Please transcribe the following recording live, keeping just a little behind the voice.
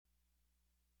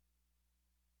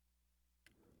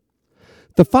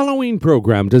The following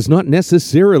program does not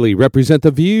necessarily represent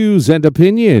the views and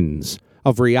opinions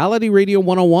of Reality Radio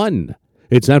 101,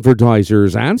 its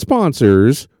advertisers and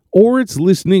sponsors, or its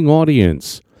listening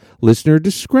audience. Listener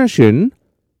discretion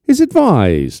is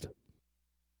advised.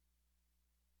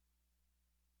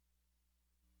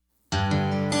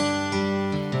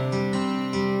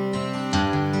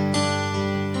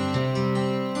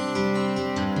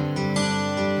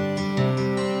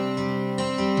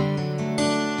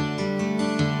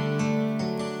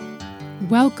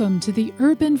 Welcome to the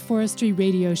Urban Forestry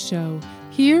Radio Show,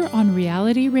 here on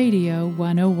Reality Radio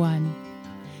 101.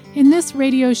 In this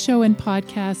radio show and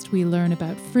podcast, we learn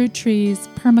about fruit trees,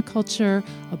 permaculture,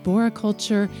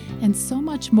 arboriculture, and so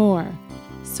much more.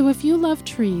 So if you love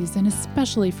trees, and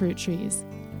especially fruit trees,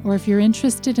 or if you're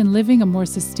interested in living a more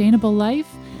sustainable life,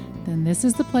 then this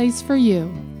is the place for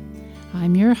you.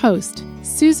 I'm your host,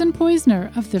 Susan Poisner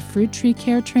of the fruit tree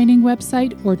care training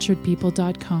website,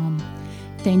 orchardpeople.com.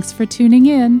 Thanks for tuning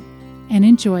in and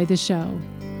enjoy the show.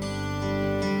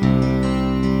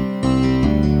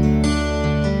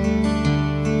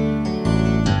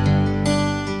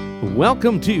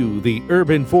 Welcome to the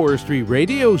Urban Forestry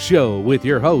Radio Show with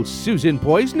your host, Susan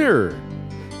Poisner.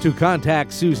 To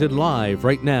contact Susan live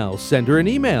right now, send her an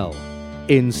email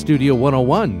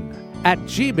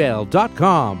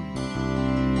instudio101@gmail.com.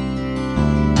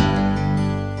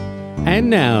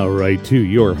 And now, right to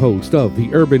your host of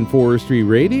the Urban Forestry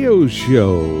Radio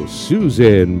Show,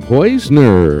 Susan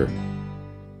Poisner.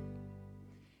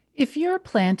 If you're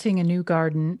planting a new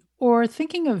garden or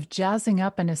thinking of jazzing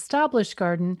up an established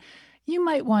garden, you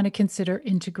might want to consider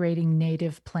integrating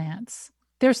native plants.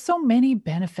 There's so many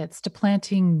benefits to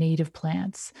planting native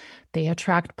plants. They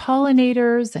attract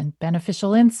pollinators and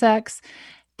beneficial insects.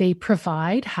 They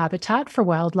provide habitat for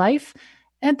wildlife,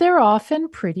 and they're often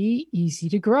pretty easy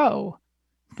to grow.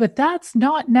 But that's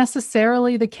not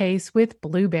necessarily the case with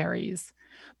blueberries.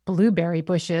 Blueberry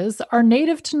bushes are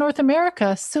native to North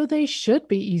America, so they should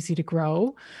be easy to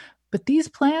grow, but these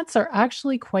plants are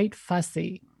actually quite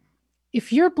fussy.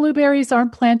 If your blueberries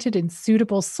aren't planted in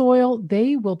suitable soil,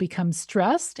 they will become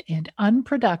stressed and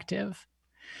unproductive.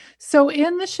 So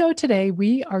in the show today,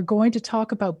 we are going to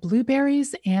talk about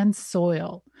blueberries and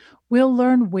soil. We'll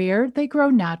learn where they grow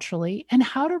naturally and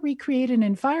how to recreate an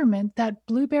environment that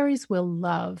blueberries will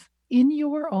love in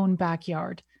your own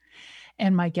backyard.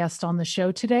 And my guest on the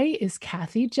show today is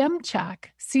Kathy Jemchak,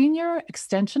 Senior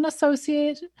Extension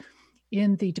Associate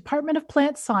in the Department of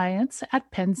Plant Science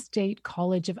at Penn State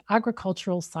College of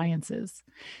Agricultural Sciences.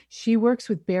 She works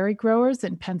with berry growers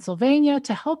in Pennsylvania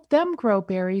to help them grow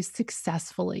berries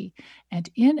successfully and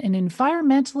in an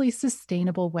environmentally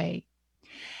sustainable way.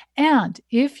 And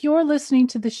if you're listening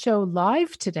to the show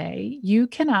live today, you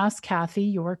can ask Kathy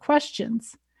your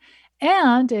questions.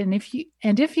 And if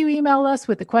you email us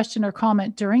with a question or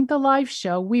comment during the live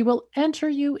show, we will enter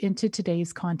you into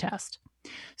today's contest.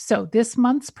 So this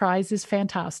month's prize is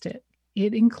fantastic.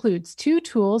 It includes 2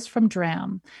 tools from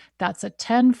Dramm. That's a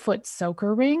 10-foot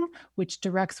soaker ring, which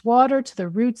directs water to the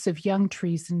roots of young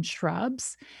trees and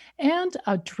shrubs, and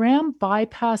a Dramm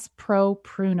Bypass Pro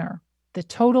pruner. The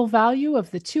total value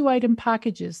of the 2-item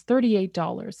package is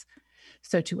 $38.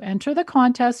 So to enter the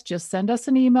contest, just send us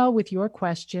an email with your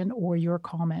question or your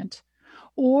comment.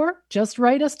 Or just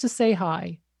write us to say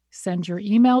hi. Send your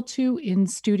email to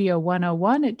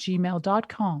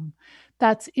instudio101@gmail.com.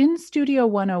 That's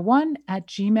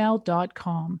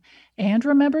instudio101@gmail.com. And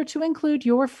remember to include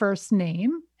your first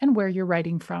name and where you're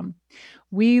writing from.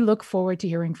 We look forward to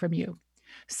hearing from you.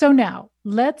 So now,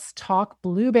 let's talk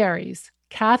blueberries.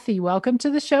 Kathy, welcome to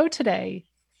the show today.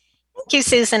 Thank you,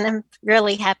 Susan. I'm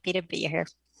really happy to be here.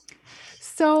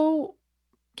 So,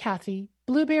 Kathy,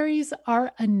 blueberries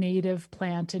are a native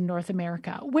plant in North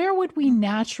America. Where would we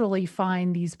naturally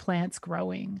find these plants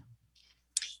growing?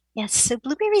 Yes, so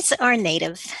blueberries are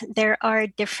native. There are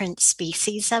different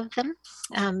species of them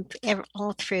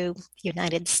all through the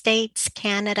United States,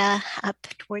 Canada, up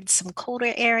towards some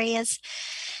colder areas.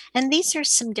 And these are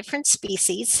some different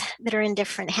species that are in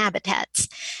different habitats.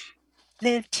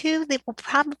 The 2 that we'll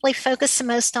probably focus the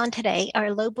most on today are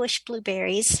lowbush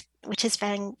blueberries, which is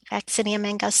Vaccinium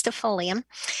angustifolium.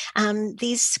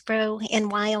 These grow in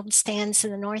wild stands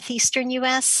in the northeastern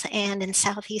U.S. and in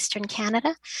southeastern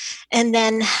Canada. And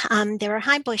then there are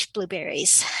highbush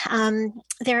blueberries.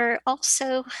 There are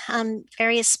also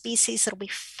various species that will be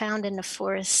found in the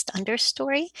forest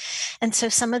understory. And so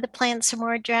some of the plants are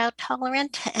more drought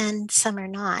tolerant and some are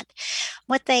not.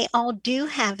 What they all do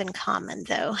have in common,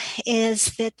 though,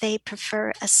 is that they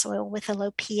prefer a soil with a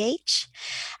low pH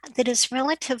that is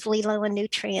relatively relatively low in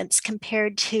nutrients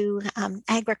compared to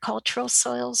agricultural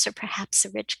soils or perhaps a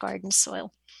rich garden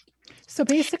soil. So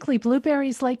basically,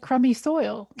 blueberries like crummy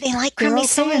soil. They like They're crummy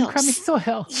okay in soils. crummy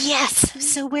soil. Yes.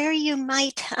 So where you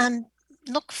might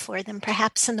look for them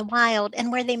perhaps in the wild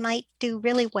and where they might do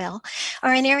really well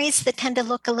are in areas that tend to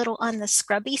look a little on the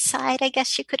scrubby side, I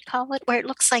guess you could call it, where it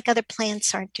looks like other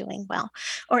plants aren't doing well,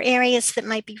 or areas that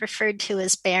might be referred to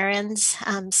as barrens,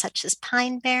 such as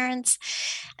pine barrens.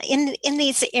 In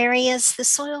these areas, the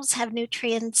soils have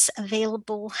nutrients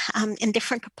available in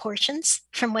different proportions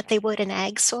from what they would in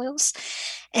ag soils.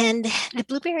 And the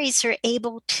blueberries are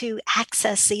able to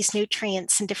access these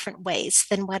nutrients in different ways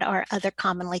than what our other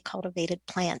commonly cultivated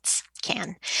plants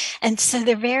can. And so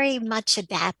they're very much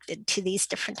adapted to these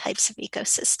different types of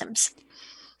ecosystems.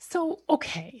 So,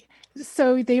 okay.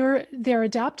 So they're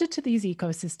adapted to these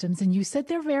ecosystems, and you said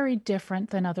they're very different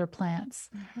than other plants.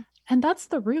 Mm-hmm. And that's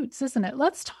the roots, isn't it?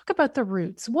 Let's talk about the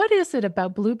roots. What is it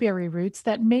about blueberry roots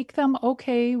that make them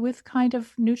okay with kind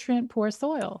of nutrient poor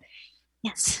soil?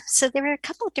 Yes, so there are a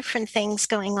couple of different things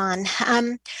going on.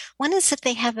 One is that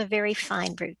they have a very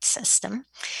fine root system.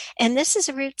 And this is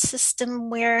a root system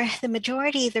where the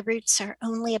majority of the roots are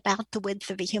only about the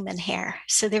width of a human hair.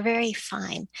 So they're very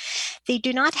fine. They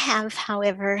do not have,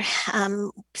 however,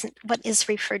 what is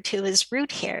referred to as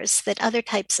root hairs that other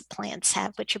types of plants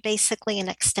have, which are basically an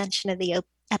extension of the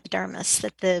epidermis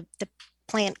that the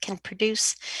plant can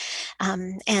produce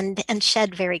and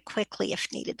shed very quickly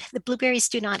if needed. The blueberries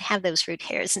do not have those root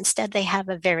hairs. Instead, they have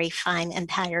a very fine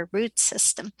entire root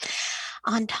system.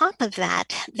 On top of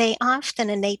that, they often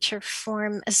in nature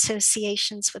form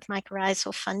associations with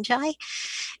mycorrhizal fungi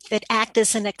that act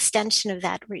as an extension of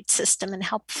that root system and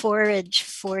help forage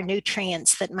for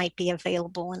nutrients that might be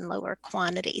available in lower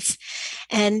quantities.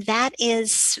 And that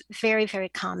is very, very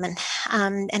common.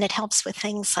 And it helps with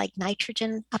things like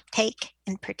nitrogen uptake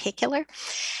in particular.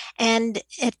 And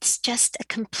it's just a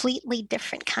completely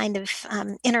different kind of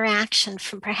interaction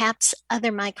from perhaps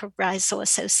other mycorrhizal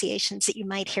associations that you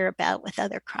might hear about with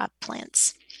other crop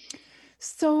plants.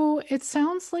 So it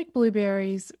sounds like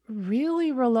blueberries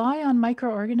really rely on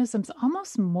microorganisms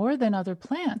almost more than other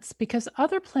plants, because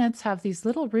other plants have these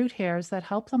little root hairs that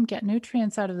help them get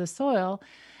nutrients out of the soil.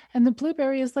 And the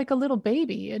blueberry is like a little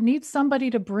baby. It needs somebody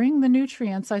to bring the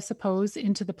nutrients, I suppose,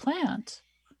 into the plant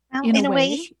Well, in a in a way,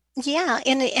 way. yeah,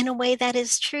 in a way that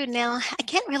is true. Now, I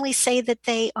can't really say that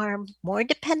they are more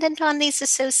dependent on these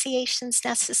associations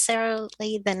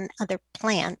necessarily than other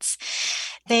plants.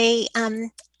 They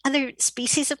other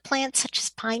species of plants, such as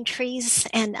pine trees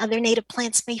and other native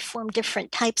plants, may form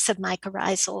different types of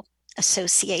mycorrhizal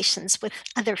associations with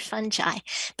other fungi,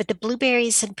 but the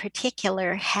blueberries in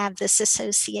particular have this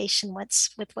association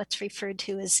with what's referred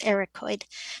to as ericoid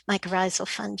mycorrhizal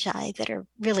fungi that are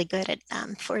really good at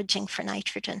foraging for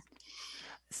nitrogen.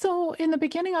 So in the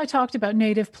beginning, I talked about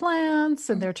native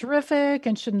plants and they're terrific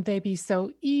and shouldn't they be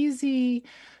so easy?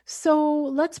 So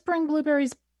let's bring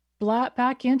blueberries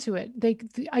back into it.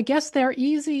 I guess they're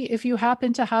easy if you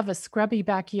happen to have a scrubby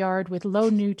backyard with low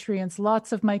nutrients,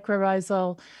 lots of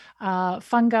mycorrhizal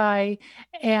fungi,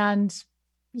 and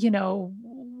you know,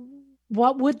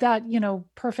 what would that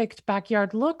perfect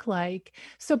backyard look like?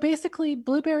 So basically,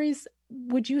 blueberries.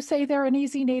 Would you say they're an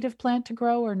easy native plant to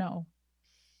grow or no?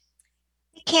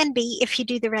 It can be if you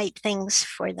do the right things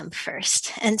for them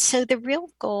first. And so the real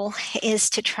goal is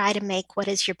to try to make what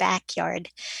is your backyard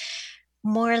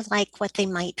more like what they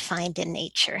might find in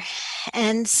nature.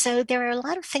 And so there are a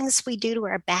lot of things we do to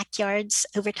our backyards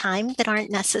over time that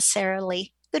aren't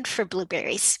necessarily good for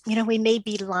blueberries. We may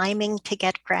be liming to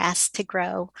get grass to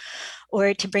grow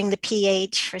or to bring the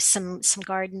pH for some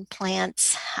garden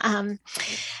plants. And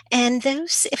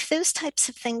if those types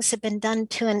of things have been done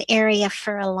to an area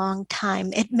for a long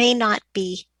time, it may not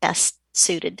be best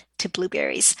suited to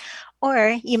blueberries.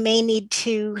 Or you may need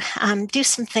to do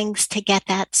some things to get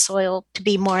that soil to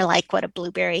be more like what a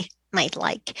blueberry might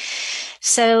like.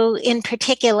 So in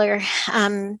particular,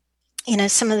 some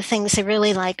of the things I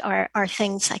really like are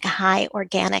things like a high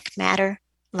organic matter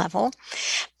level.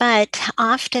 But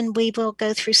often we will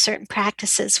go through certain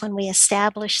practices when we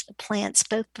establish the plants,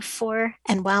 both before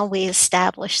and while we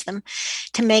establish them,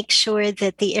 to make sure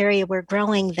that the area we're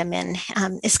growing them in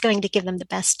is going to give them the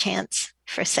best chance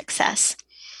for success.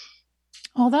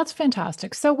 Oh, that's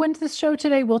fantastic. So, in this show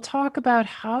today, we'll talk about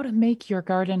how to make your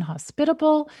garden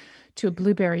hospitable to a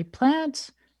blueberry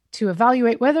plant, to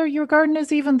evaluate whether your garden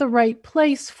is even the right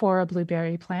place for a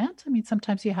blueberry plant. I mean,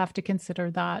 sometimes you have to consider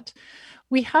that.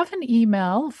 We have an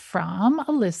email from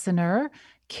a listener,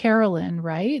 Carolyn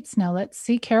writes, now let's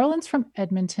see. Carolyn's from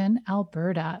Edmonton,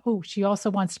 Alberta. Oh, she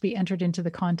also wants to be entered into the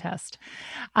contest.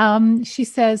 She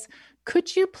says,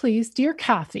 could you please, dear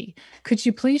Kathy, could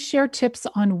you please share tips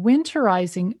on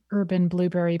winterizing urban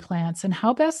blueberry plants and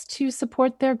how best to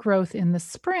support their growth in the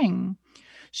spring?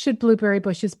 Should blueberry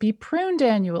bushes be pruned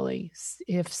annually?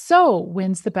 If so,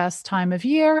 when's the best time of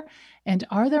year? And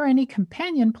are there any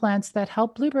companion plants that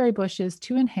help blueberry bushes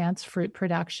to enhance fruit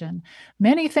production?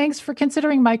 Many thanks for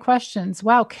considering my questions.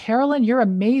 Wow, Carolyn, you're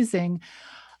amazing.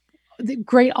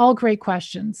 Great, all great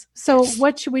questions. So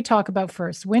what should we talk about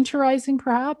first? Winterizing,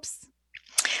 perhaps?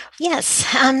 Yes.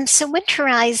 So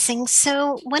winterizing.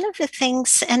 So one of the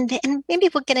things, and maybe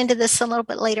we'll get into this a little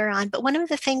bit later on, but one of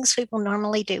the things we will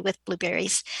normally do with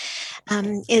blueberries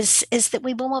is that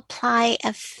we will apply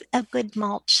a good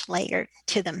mulch layer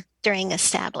to them during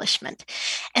establishment.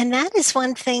 And that is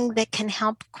one thing that can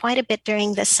help quite a bit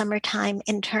during the summertime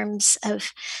in terms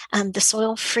of the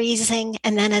soil freezing.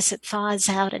 And then as it thaws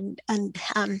out and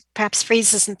perhaps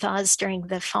freezes and thaws during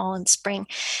the fall and spring,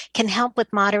 can help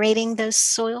with moderating those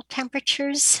soil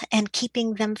temperatures and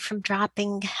keeping them from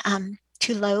dropping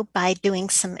too low by doing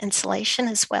some insulation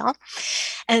as well.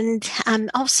 And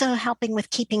also helping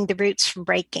with keeping the roots from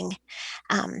breaking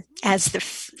as the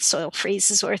soil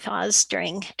freezes or thaws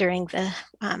during the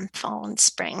fall and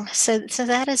spring. So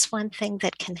that is one thing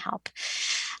that can help.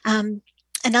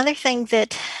 Another thing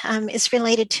that is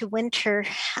related to winter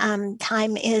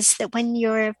time is that when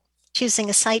you're choosing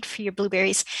a site for your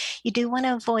blueberries, you do want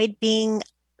to avoid being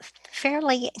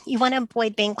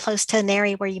close to an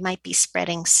area where you might be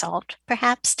spreading salt,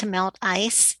 perhaps to melt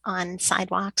ice on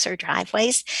sidewalks or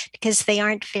driveways, because they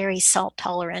aren't very salt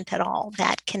tolerant at all.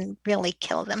 That can really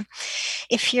kill them.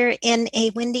 If you're in a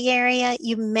windy area,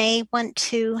 you may want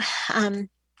to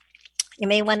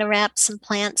wrap some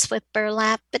plants with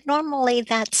burlap, but normally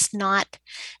that's not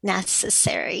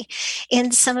necessary.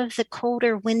 In some of the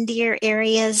colder, windier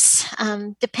areas,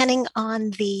 depending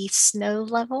on the snow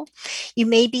level, you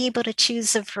may be able to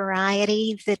choose a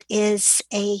variety that is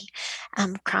a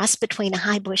cross between a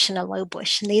high bush and a low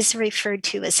bush. And these are referred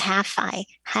to as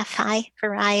half-high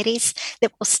varieties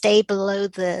that will stay below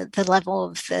the level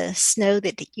of the snow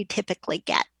that you typically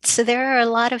get. So there are a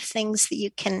lot of things that you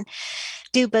can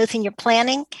do both in your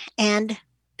planning and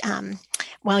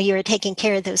while you're taking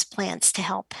care of those plants to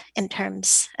help in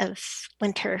terms of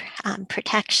winter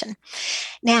protection.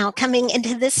 Now, coming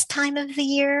into this time of the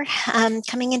year,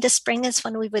 coming into spring is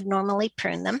when we would normally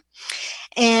prune them.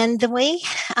 And the way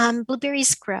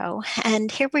blueberries grow,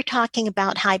 and here we're talking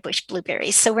about high bush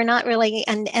blueberries. So we're not really,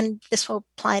 and this will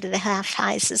apply to the half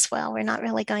highs as well. We're not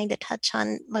really going to touch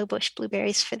on low bush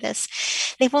blueberries for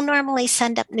this. They will normally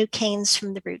send up new canes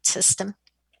from the root system.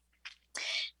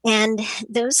 And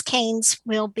those canes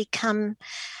will become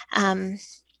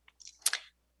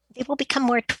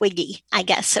more twiggy, I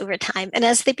guess, over time. And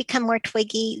as they become more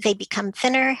twiggy, they become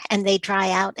thinner and they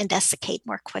dry out and desiccate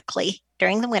more quickly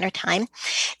during the wintertime.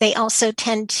 They also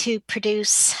tend to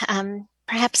produce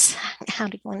perhaps, how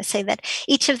do you want to say that?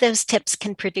 Each of those tips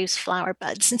can produce flower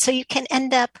buds. And so you can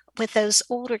end up with those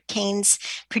older canes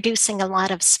producing a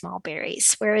lot of small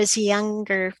berries, whereas a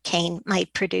younger cane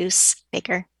might produce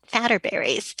bigger, fatter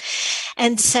berries.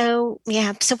 And so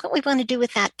what we want to do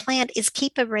with that plant is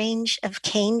keep a range of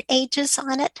cane ages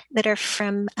on it that are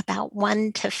from about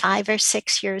 1 to 5 or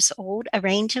 6 years old, a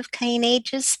range of cane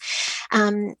ages.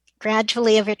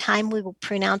 Gradually over time, we will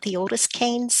prune out the oldest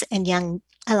canes and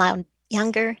allow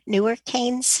younger, newer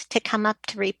canes to come up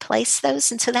to replace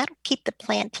those. And so that'll keep the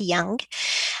plant young.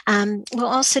 We'll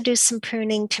also do some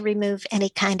pruning to remove any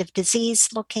kind of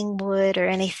disease-looking wood or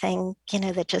anything,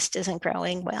 that just isn't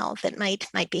growing well, that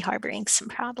might be harboring some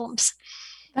problems.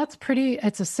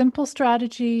 It's a simple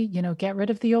strategy, get rid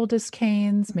of the oldest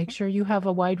canes, make sure you have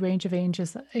a wide range of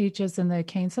ages in the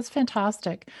canes. That's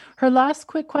fantastic. Her last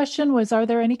quick question was, are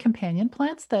there any companion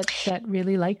plants that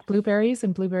really like blueberries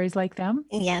and blueberries like them?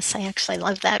 Yes, I actually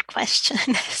love that question.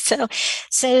 So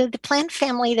the plant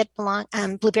family that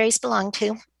blueberries belong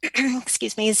to,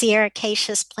 excuse me, is the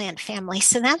Ericaceous plant family.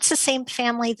 So that's the same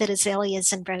family that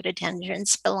azaleas and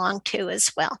rhododendrons belong to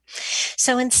as well.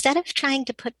 So instead of trying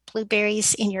to put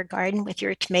blueberries in your garden with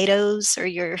your tomatoes or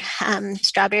your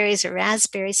strawberries or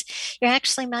raspberries, you're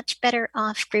actually much better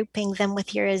off grouping them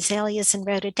with your azaleas and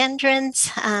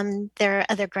rhododendrons. There are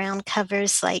other ground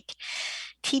covers like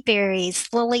tea berries,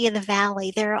 lily of the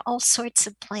valley. There are all sorts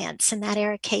of plants in that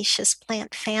Ericaceous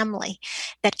plant family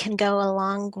that can go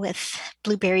along with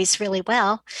blueberries really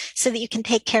well, so that you can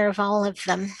take care of all of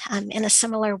them in a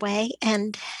similar way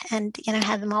and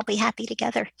have them all be happy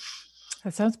together.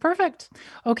 That sounds perfect.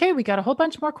 Okay, we got a whole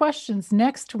bunch more questions.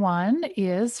 Next one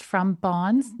is from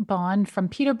Bon from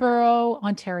Peterborough,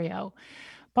 Ontario.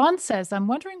 Bon says, I'm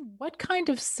wondering what kind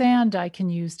of sand I can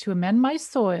use to amend my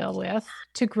soil with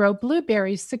to grow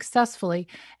blueberries successfully,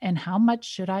 and how much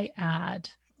should I add?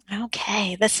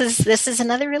 Okay, this is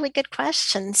another really good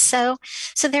question. So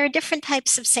there are different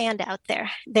types of sand out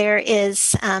there. There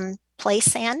is play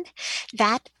sand.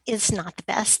 That is not the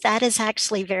best. That is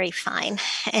actually very fine,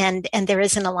 and there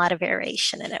isn't a lot of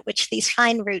aeration in it, which these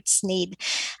fine roots need.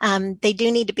 They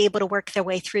do need to be able to work their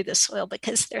way through the soil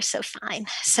because they're so fine.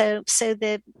 So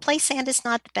the play sand is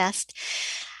not the best.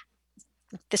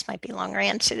 This might be a longer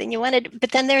answer than you wanted,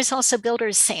 but then there's also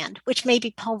builder's sand, which may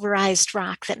be pulverized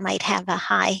rock that might have a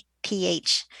high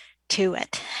pH to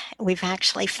it. We've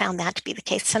actually found that to be the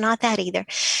case, so not that either.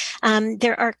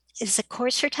 Is a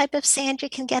coarser type of sand you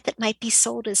can get that might be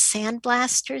sold as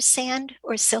sandblaster's sand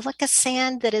or silica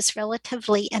sand that is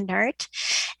relatively inert,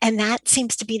 and that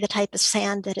seems to be the type of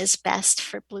sand that is best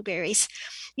for blueberries.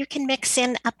 You can mix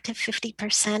in up to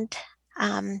 50%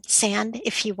 sand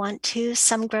if you want to.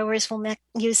 Some growers will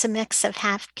use a mix of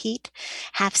half peat,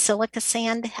 half silica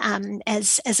sand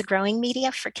as a growing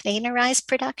media for Canadian rice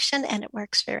production, and it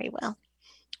works very well.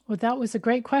 Well, that was a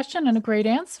great question and a great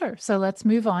answer. So let's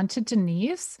move on to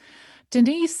Denise.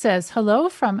 Denise says, hello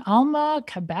from Alma,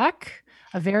 Quebec.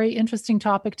 A very interesting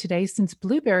topic today since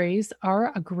blueberries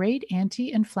are a great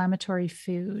anti-inflammatory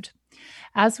food.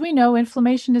 As we know,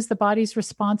 inflammation is the body's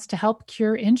response to help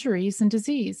cure injuries and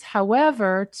disease.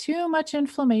 However, too much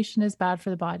inflammation is bad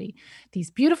for the body. These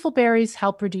beautiful berries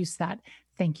help reduce that.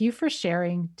 Thank you for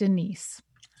sharing, Denise.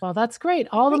 Well, that's great.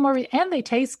 All the more, and they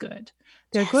taste good.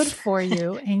 They're good for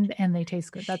you and they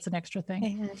taste good. That's an extra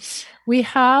thing. Yes. We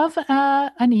have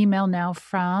an email now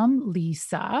from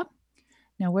Lisa.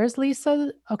 Now, where's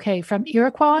Lisa? Okay, from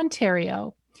Iroquois,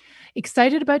 Ontario.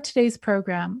 Excited about today's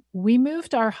program. We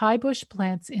moved our high bush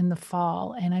plants in the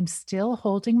fall, and I'm still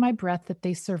holding my breath that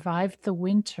they survived the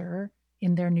winter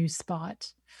in their new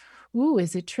spot. Ooh,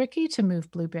 is it tricky to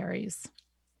move blueberries?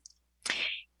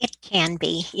 It can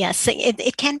be, yes.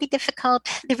 It can be difficult.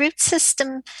 The root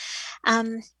system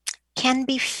can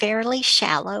be fairly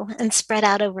shallow and spread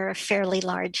out over a fairly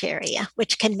large area,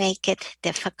 which can make it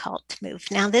difficult to move.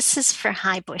 Now, this is for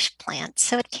high bush plants,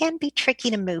 so it can be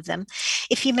tricky to move them.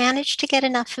 If you manage to get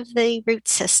enough of the root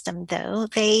system, though,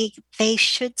 they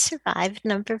should survive. A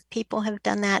number of people have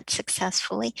done that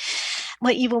successfully.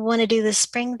 What you will want to do this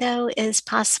spring, though, is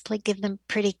possibly give them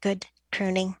pretty good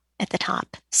pruning at the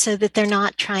top so that they're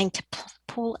not trying to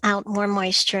pull out more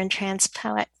moisture and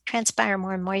transpire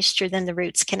more moisture than the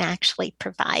roots can actually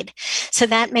provide. So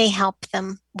that may help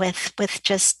them with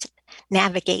just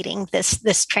navigating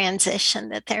this transition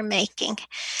that they're making.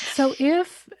 So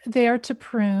if they are to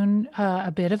prune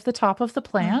a bit of the top of the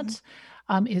plant,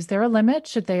 is there a limit?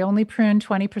 Should they only prune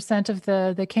 20% of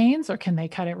the canes, or can they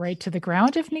cut it right to the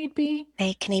ground if need be?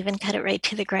 They can even cut it right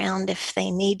to the ground if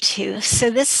they need to. So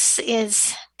this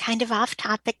is kind of off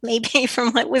topic maybe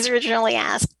from what was originally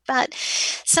asked, but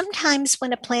sometimes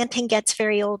when a planting gets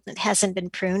very old and it hasn't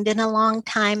been pruned in a long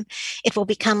time, it will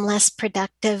become less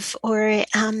productive, or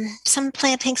some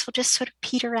plantings will just sort of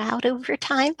peter out over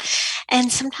time.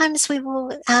 And sometimes we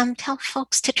will tell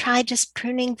folks to try just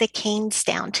pruning the canes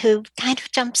down to kind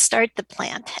of jumpstart the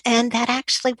plant, and that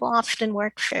actually will often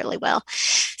work fairly well.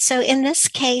 So in this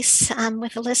case,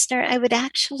 with a listener, I would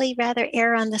actually rather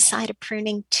err on the side of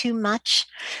pruning too much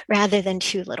rather than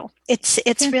too little. It's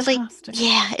really,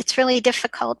 yeah, it's really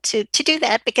difficult to do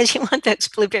that because you want those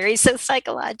blueberries. So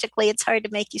psychologically, it's hard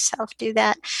to make yourself do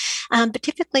that. But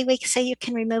typically we say you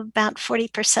can remove about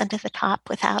 40% of the top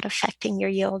without affecting your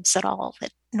yields at all.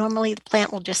 That normally the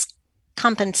plant will just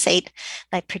compensate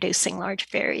by producing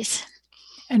large berries.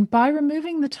 And by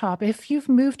removing the top, if you've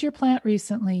moved your plant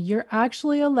recently, you're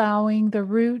actually allowing the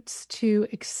roots to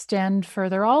extend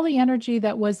further. All the energy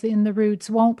that was in the roots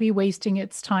won't be wasting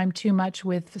its time too much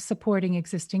with supporting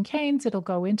existing canes. It'll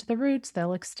go into the roots,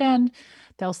 they'll extend,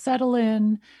 they'll settle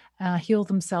in, heal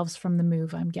themselves from the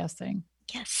move, I'm guessing.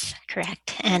 Yes,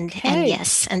 correct. And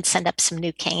yes, and send up some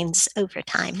new canes over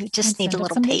time. You just need a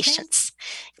little patience.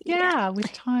 Yeah,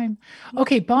 with time.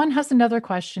 Okay, Bon has another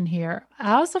question here.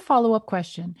 As a follow-up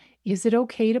question, is it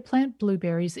okay to plant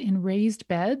blueberries in raised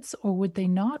beds, or would they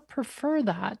not prefer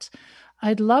that?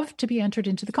 I'd love to be entered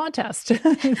into the contest.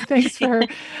 Thanks for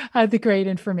the great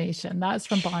information. That's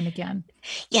from Bon again.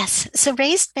 Yes, so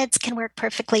raised beds can work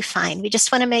perfectly fine. We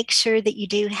just want to make sure that you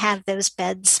do have those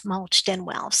beds mulched in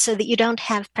well so that you don't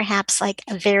have perhaps like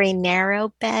a very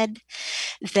narrow bed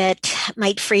that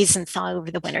might freeze and thaw over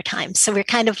the wintertime. So we're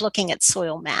kind of looking at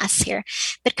soil mass here.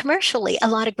 But commercially, a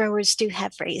lot of growers do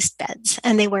have raised beds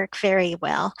and they work very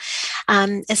well,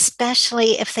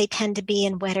 especially if they tend to be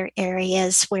in wetter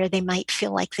areas where they might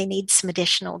feel like they need some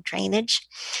additional drainage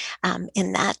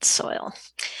in that soil.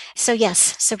 So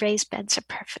yes, so raised beds are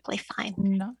perfectly fine.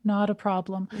 No, not a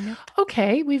problem. Nope.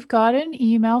 Okay, we've got an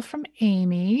email from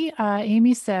Amy.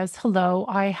 Amy says, hello,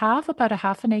 I have about a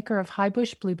half an acre of high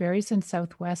bush blueberries in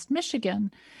southwest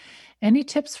Michigan. Any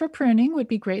tips for pruning would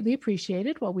be greatly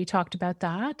appreciated. Well, we talked about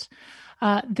that.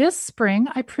 This spring,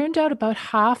 I pruned out about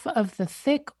half of the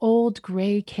thick old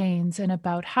gray canes and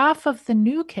about half of the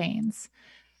new canes.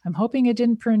 I'm hoping I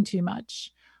didn't prune too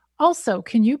much. Also,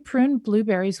 can you prune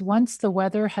blueberries once the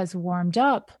weather has warmed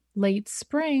up, late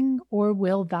spring, or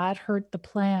will that hurt the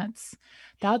plants?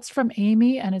 That's from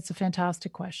Amy, and it's a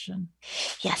fantastic question.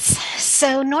 Yes.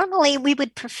 So normally we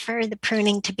would prefer the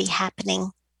pruning to be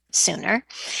happening sooner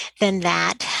than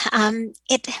that.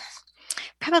 It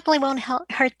probably won't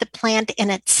hurt the plant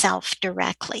in itself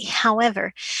directly.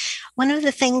 However, one of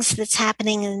the things that's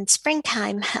happening in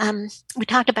springtime, we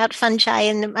talked about fungi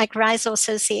and the mycorrhizal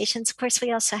associations. Of course,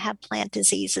 we also have plant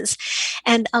diseases.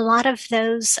 And a lot of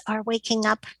those are waking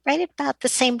up right about the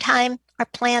same time our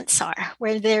plants are,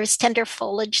 where there's tender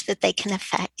foliage that they can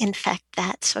infect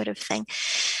that sort of thing.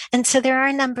 And so there are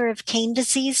a number of cane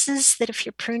diseases that if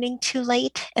you're pruning too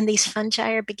late and these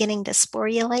fungi are beginning to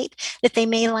sporulate, that they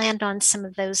may land on some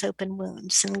of those open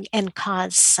wounds and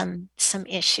cause some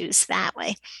issues that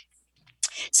way.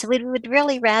 So we would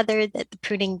really rather that the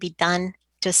pruning be done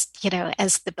just,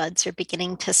 as the buds are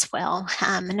beginning to swell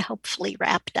and hopefully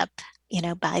wrapped up,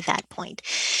 by that point.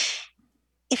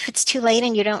 If it's too late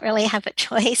and you don't really have a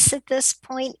choice at this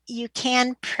point, you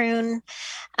can prune,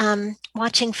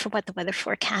 watching for what the weather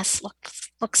forecast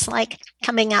looks like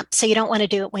coming up. So you don't want to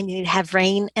do it when you have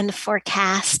rain in the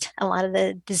forecast. A lot of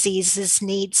the diseases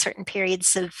need certain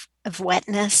periods of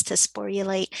wetness to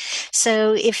sporulate.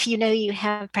 So if you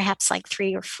have perhaps like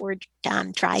 3 or 4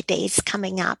 dry days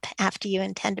coming up after you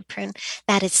intend to prune,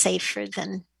 that is safer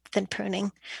than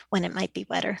pruning when it might be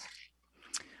wetter.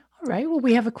 All right. Well,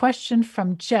 we have a question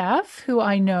from Jeff, who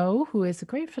I know, who is a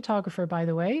great photographer, by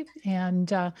the way.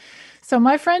 And so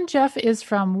my friend Jeff is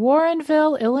from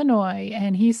Warrenville, Illinois,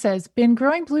 and he says, been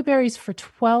growing blueberries for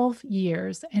 12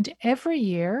 years, and every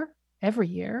year,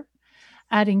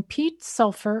 adding peat,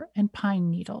 sulfur, and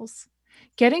pine needles,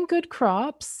 getting good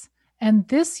crops, and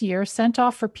this year sent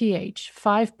off for pH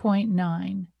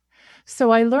 5.9. So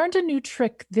I learned a new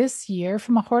trick this year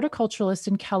from a horticulturalist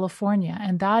in California,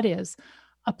 and that is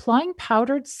applying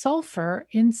powdered sulfur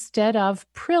instead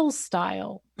of prill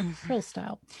style. Mm-hmm. Prill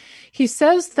style. He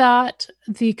says that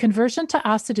the conversion to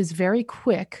acid is very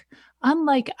quick,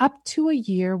 unlike up to a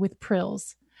year with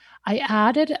prills. I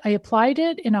applied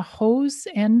it in a hose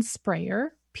end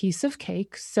sprayer, piece of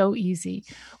cake, so easy.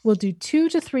 We'll do 2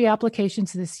 to 3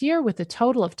 applications this year with a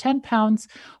total of 10 pounds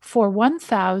for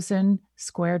 1,000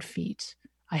 squared feet.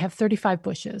 I have 35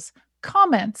 bushes.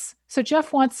 Comments. So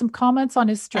Jeff wants some comments on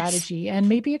his strategy and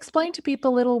maybe explain to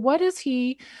people a little, what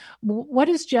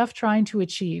is Jeff trying to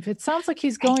achieve? It sounds like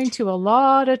he's going to a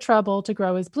lot of trouble to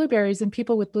grow his blueberries, and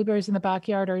people with blueberries in the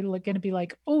backyard are going to be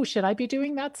like, oh, should I be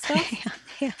doing that stuff?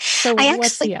 Yeah. So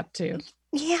what's he up to?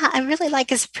 Yeah, I really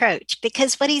like his approach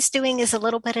because what he's doing is a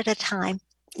little bit at a time.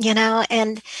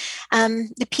 And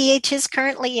the pH is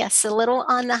currently, yes, a little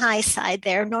on the high side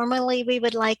there. Normally we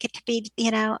would like it to be,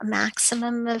 a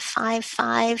maximum of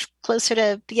 5.5, closer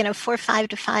to, 4.5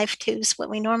 to 5.2 is what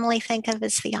we normally think of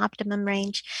as the optimum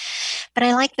range. But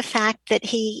I like the fact that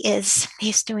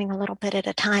he's doing a little bit at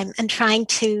a time and trying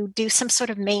to do some sort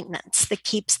of maintenance that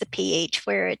keeps the pH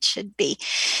where it should be.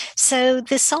 So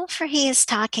the sulfur he is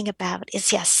talking about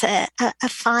is, yes, a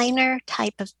finer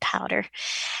type of powder.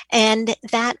 And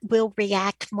that will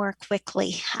react more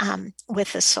quickly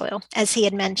with the soil, as he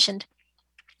had mentioned.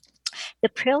 The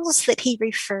prills that he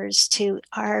refers to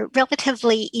are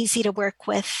relatively easy to work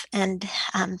with and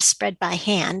spread by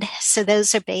hand. So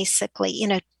those are basically,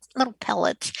 little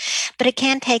pellets, but it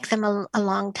can take them a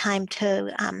long time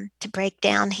to break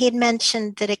down. He had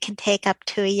mentioned that it can take up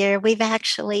to a year. We've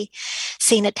actually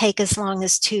seen it take as long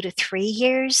as 2 to 3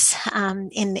 years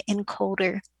in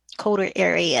colder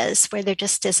areas where there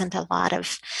just isn't a lot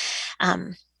of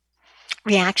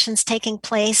reactions taking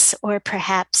place, or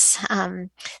perhaps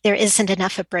there isn't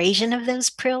enough abrasion of those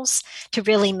prills to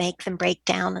really make them break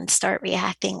down and start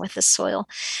reacting with the soil.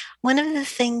 One of the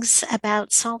things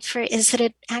about sulfur is that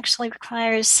it actually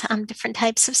requires different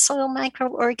types of soil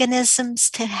microorganisms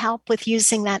to help with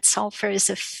using that sulfur as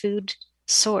a food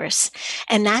source.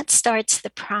 And that starts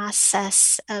the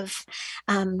process of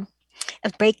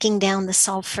breaking down the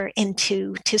sulfur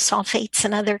into sulfates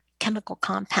and other chemical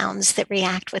compounds that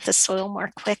react with the soil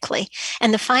more quickly.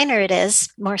 And the finer it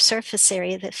is, more surface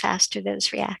area, the faster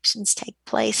those reactions take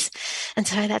place. And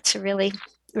so that's a really,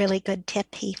 really good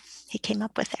tip he came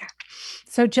up with there.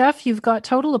 So Jeff, you've got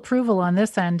total approval on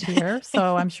this end here.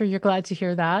 So I'm sure you're glad to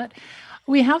hear that.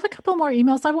 We have a couple more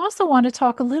emails. I also want to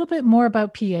talk a little bit more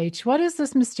about pH. What is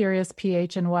this mysterious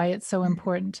pH and why it's so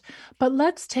important? But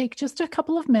let's take just a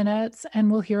couple of minutes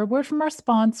and we'll hear a word from our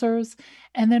sponsors.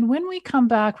 And then when we come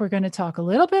back, we're going to talk a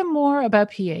little bit more about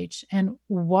pH and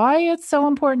why it's so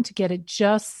important to get it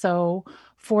just so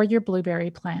for your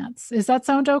blueberry plants. Does that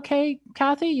sound okay,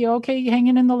 Kathy? You okay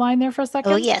hanging in the line there for a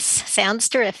second? Oh, yes. Sounds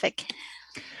terrific.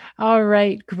 All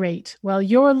right, great. Well,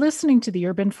 you're listening to the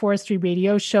Urban Forestry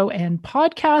Radio Show and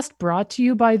podcast brought to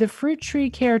you by the Fruit Tree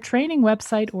Care training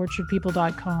website,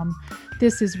 orchardpeople.com.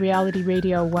 This is Reality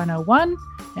Radio 101,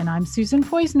 and I'm Susan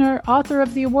Poizner, author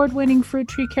of the award-winning Fruit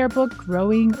Tree Care book,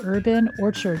 Growing Urban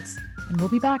Orchards. And we'll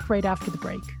be back right after the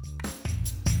break.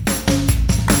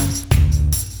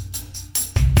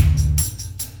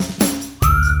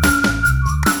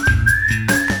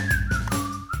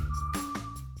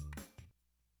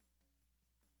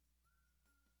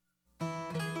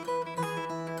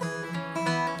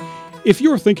 If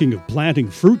you're thinking of planting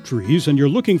fruit trees and you're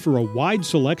looking for a wide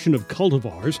selection of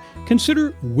cultivars, consider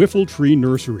Whiffle Tree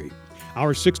Nursery.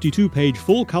 Our 62-page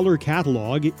full-color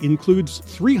catalog includes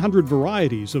 300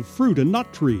 varieties of fruit and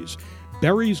nut trees,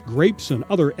 berries, grapes, and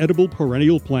other edible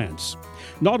perennial plants.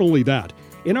 Not only that,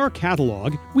 in our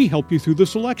catalog, we help you through the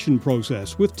selection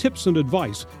process with tips and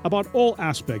advice about all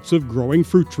aspects of growing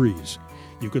fruit trees.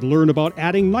 You can learn about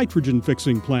adding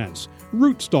nitrogen-fixing plants,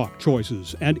 rootstock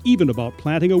choices, and even about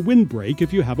planting a windbreak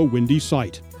if you have a windy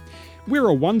site. We're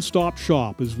a one-stop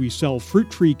shop as we sell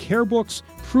fruit tree care books,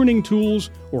 pruning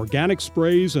tools, organic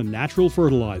sprays, and natural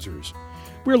fertilizers.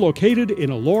 We're located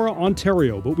in Elora,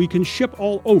 Ontario, but we can ship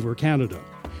all over Canada.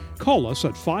 Call us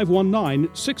at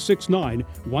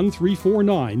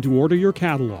 519-669-1349 to order your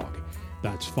catalog.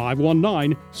 That's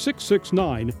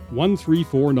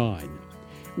 519-669-1349.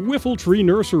 Whiffle Tree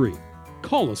Nursery.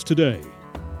 Call us today.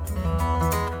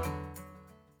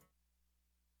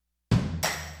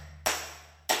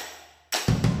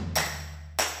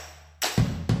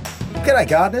 G'day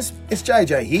gardeners, it's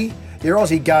JJ here, your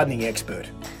Aussie gardening expert.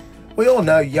 We all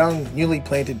know young, newly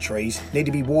planted trees need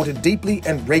to be watered deeply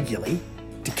and regularly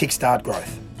to kickstart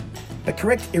growth. But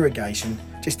correct irrigation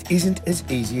just isn't as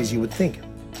easy as you would think.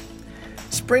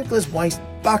 Sprinklers waste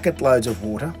bucket loads of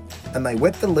water and they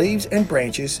wet the leaves and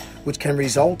branches, which can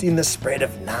result in the spread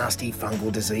of nasty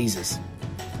fungal diseases.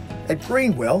 At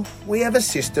Greenwell, we have a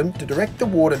system to direct the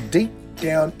water deep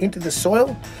down into the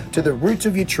soil to the roots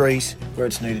of your trees where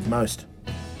it's needed most.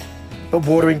 But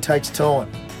watering takes time.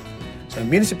 So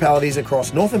municipalities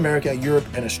across North America, Europe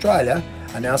and Australia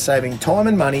are now saving time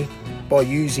and money by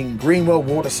using Greenwell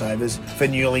water savers for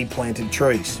newly planted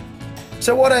trees.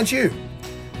 So why don't you?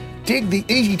 Dig the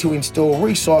easy to install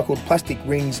recycled plastic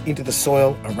rings into the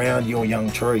soil around your young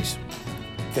trees.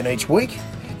 Then each week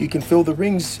you can fill the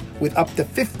rings with up to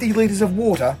 50 litres of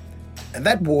water, and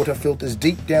that water filters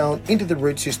deep down into the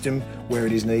root system where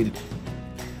it is needed.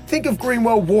 Think of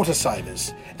Greenwell Water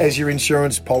Savers as your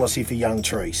insurance policy for young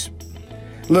trees.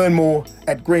 Learn more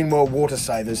at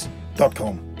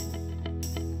greenwellwatersavers.com.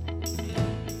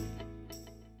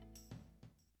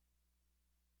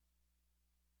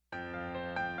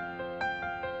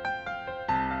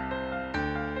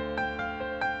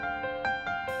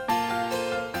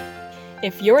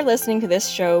 If you're listening to this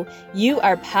show, you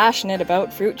are passionate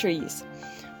about fruit trees.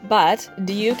 But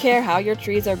do you care how your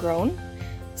trees are grown?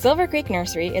 Silver Creek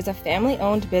Nursery is a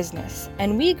family-owned business,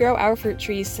 and we grow our fruit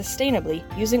trees sustainably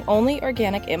using only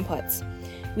organic inputs.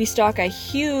 We stock a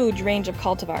huge range of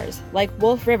cultivars, like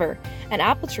Wolf River, an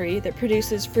apple tree that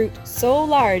produces fruit so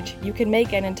large you can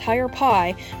make an entire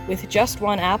pie with just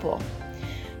one apple.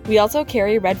 We also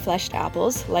carry red-fleshed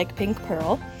apples, like Pink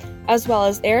Pearl, as well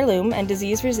as heirloom and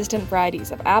disease-resistant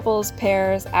varieties of apples,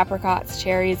 pears, apricots,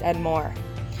 cherries, and more.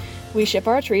 We ship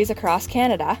our trees across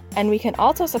Canada, and we can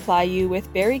also supply you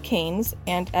with berry canes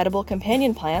and edible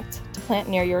companion plants to plant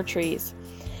near your trees.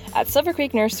 At Silver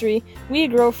Creek Nursery, we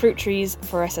grow fruit trees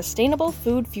for a sustainable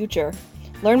food future.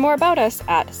 Learn more about us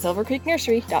at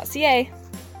silvercreeknursery.ca.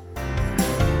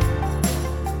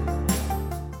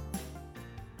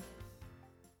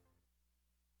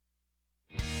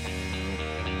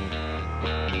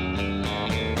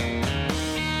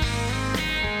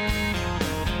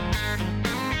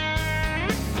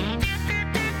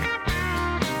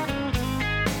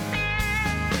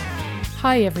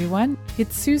 Hi everyone,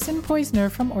 it's Susan Poisner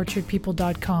from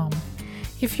orchardpeople.com.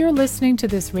 If you're listening to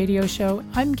this radio show,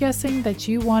 I'm guessing that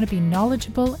you want to be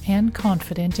knowledgeable and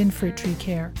confident in fruit tree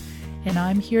care, and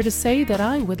I'm here to say that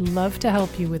I would love to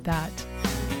help you with that.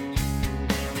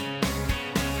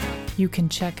 You can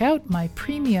check out my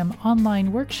premium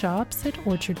online workshops at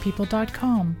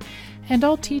orchardpeople.com, and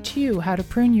I'll teach you how to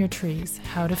prune your trees,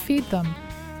 how to feed them,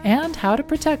 and how to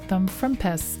protect them from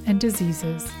pests and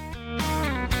diseases.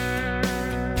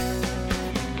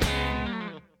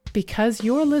 Because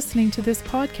you're listening to this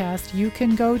podcast, you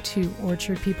can go to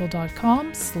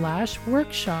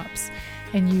orchardpeople.com/workshops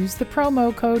and use the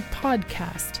promo code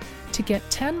PODCAST to get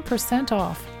 10%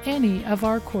 off any of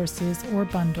our courses or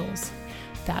bundles.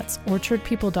 That's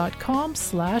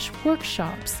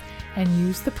orchardpeople.com/workshops and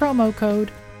use the promo code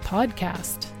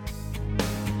PODCAST.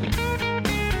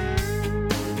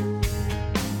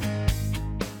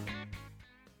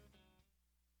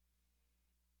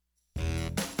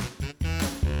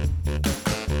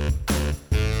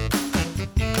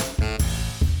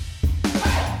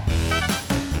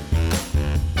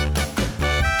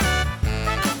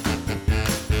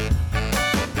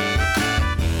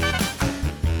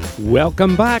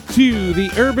 Welcome back to the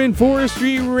Urban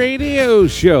Forestry Radio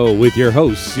Show with your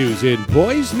host, Susan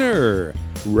Poisner,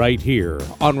 right here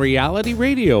on Reality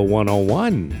Radio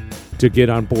 101. To get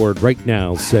on board right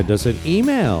now, send us an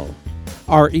email.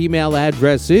 Our email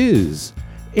address is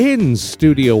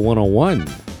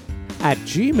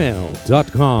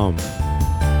instudio101@gmail.com.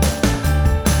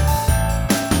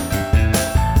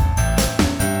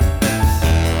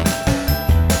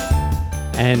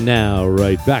 And now,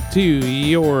 right back to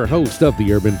your host of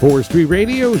the Urban Forestry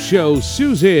Radio Show,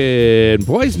 Susan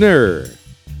Poisner.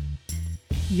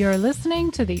 You're listening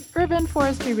to the Urban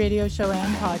Forestry Radio Show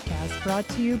and podcast, brought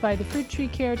to you by the Fruit Tree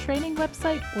Care training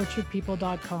website,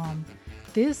 orchardpeople.com.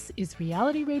 This is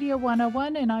Reality Radio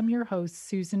 101, and I'm your host,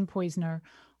 Susan Poisner,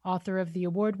 author of the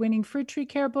award-winning Fruit Tree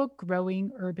Care book,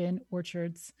 Growing Urban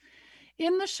Orchards.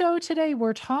 In the show today,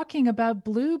 we're talking about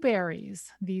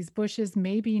blueberries. These bushes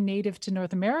may be native to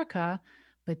North America,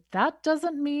 but that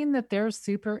doesn't mean that they're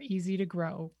super easy to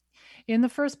grow. In the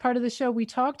first part of the show, we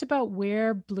talked about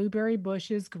where blueberry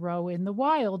bushes grow in the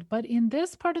wild, but in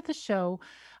this part of the show,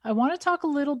 I want to talk a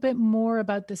little bit more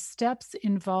about the steps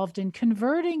involved in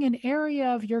converting an area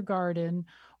of your garden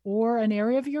or an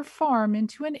area of your farm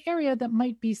into an area that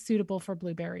might be suitable for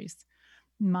blueberries.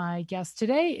 My guest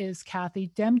today is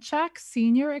Kathy Demchak,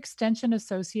 Senior Extension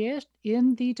Associate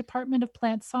in the Department of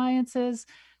Plant Sciences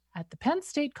at the Penn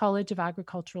State College of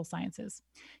Agricultural Sciences.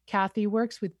 Kathy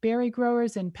works with berry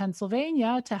growers in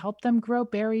Pennsylvania to help them grow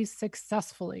berries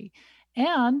successfully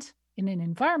and in an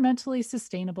environmentally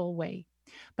sustainable way.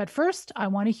 But first, I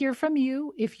want to hear from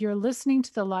you. If you're listening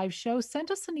to the live show, send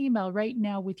us an email right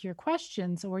now with your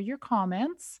questions or your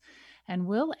comments, and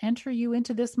we'll enter you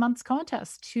into this month's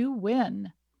contest to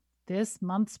win this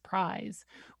month's prize,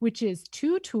 which is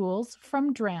 2 tools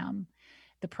from Dramm.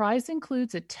 The prize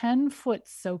includes a 10-foot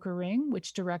soaker ring,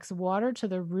 which directs water to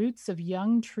the roots of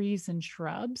young trees and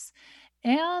shrubs,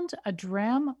 and a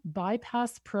Dramm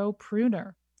Bypass Pro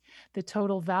pruner. The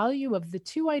total value of the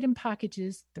 2-item package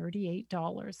is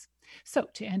 $38. So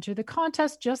to enter the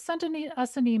contest, just send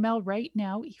us an email right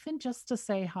now, even just to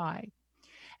say hi.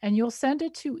 And you'll send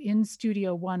it to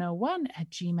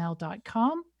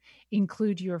instudio101@gmail.com.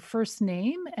 Include your first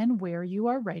name and where you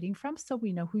are writing from so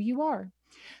we know who you are.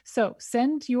 So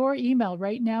send your email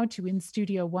right now to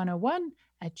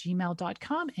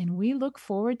instudio101@gmail.com, and we look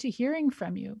forward to hearing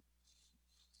from you.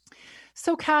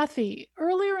 So Kathy,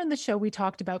 earlier in the show, we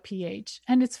talked about pH,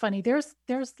 and it's funny. There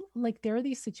are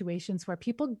these situations where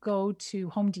people go to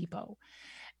Home Depot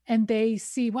and they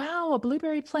see, wow, a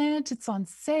blueberry plant, it's on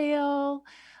sale.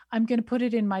 I'm going to put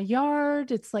it in my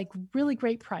yard. It's like really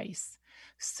great price.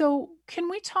 So can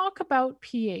we talk about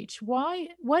pH?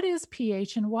 What is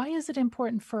pH and why is it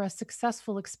important for a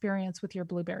successful experience with your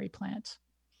blueberry plant?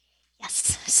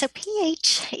 Yes, so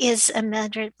pH is a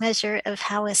measure of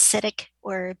how acidic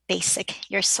or basic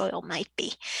your soil might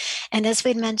be. And as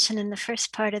we mentioned in the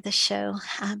first part of the show,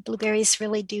 blueberries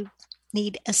really do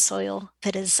need a soil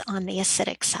that is on the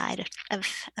acidic side of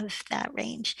that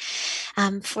range.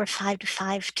 4.5 to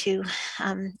 5.2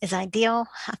 is ideal.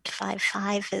 Up to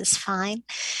 5.5 is fine.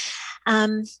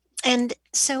 And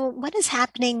so what is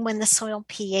happening when the soil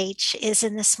pH is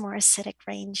in this more acidic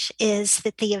range is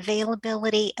that the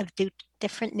availability of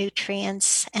different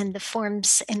nutrients and the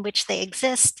forms in which they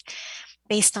exist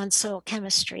based on soil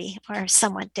chemistry are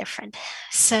somewhat different.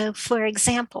 So for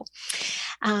example,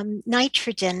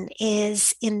 nitrogen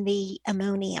is in the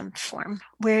ammonium form,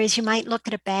 whereas you might look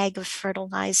at a bag of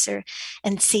fertilizer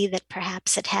and see that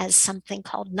perhaps it has something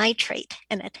called nitrate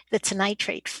in it, that's a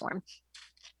nitrate form.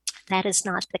 That is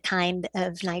not the kind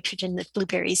of nitrogen that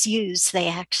blueberries use. They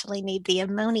actually need the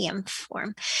ammonium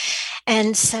form.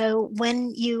 And so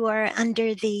when you are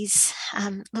under these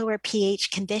lower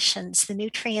pH conditions, the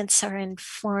nutrients are in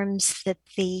forms that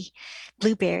the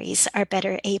blueberries are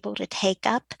better able to take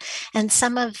up. And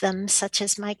some of them, such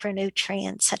as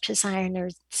micronutrients, such as iron or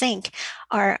zinc,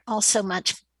 are also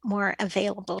much more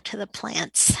available to the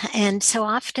plants. And so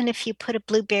often if you put a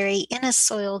blueberry in a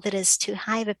soil that is too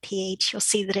high of a pH, you'll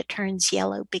see that it turns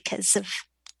yellow because of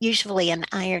usually an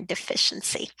iron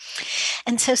deficiency.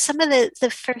 And so some of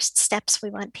the first steps we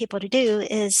want people to do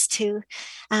is to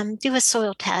do a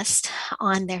soil test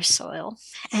on their soil.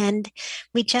 And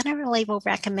we generally will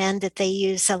recommend that they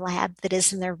use a lab that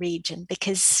is in their region,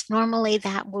 because normally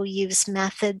that will use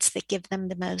methods that give them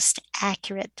the most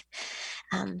accurate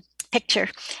picture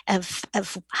of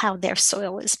how their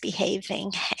soil is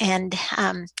behaving and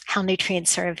how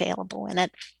nutrients are available in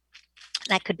it.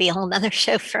 That could be a whole nother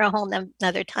show for a whole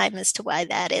nother time as to why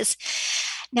that is.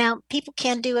 Now, people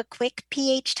can do a quick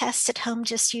pH test at home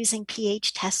just using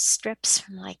pH test strips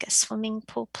from like a swimming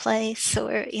pool place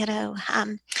or,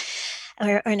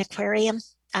 or an aquarium.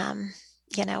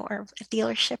 Or a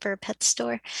dealership or a pet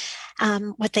store.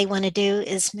 What they want to do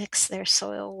is mix their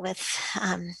soil with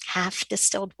half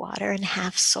distilled water and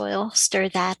half soil, stir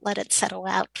that, let it settle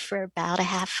out for about a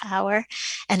half hour,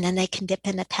 and then they can dip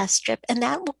in a test strip, and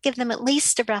that will give them at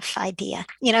least a rough idea.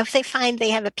 If they find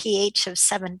they have a pH of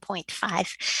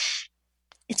 7.5,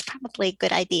 it's probably a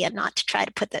good idea not to try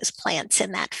to put those plants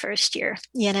in that first year.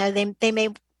 They may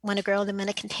want to grow them in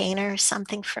a container or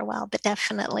something for a while, but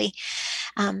definitely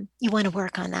you want to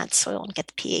work on that soil and get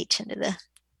the pH into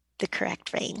the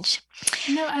correct range.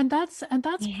 And that's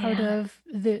part of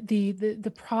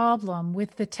the problem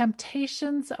with the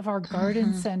temptations of our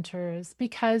garden centers,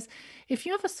 because if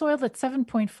you have a soil that's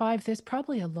 7.5, there's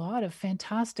probably a lot of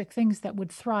fantastic things that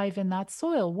would thrive in that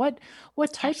soil. What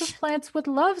type of plants would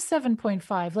love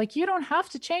 7.5? Like, you don't have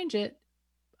to change it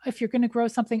if you're going to grow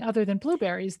something other than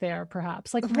blueberries there,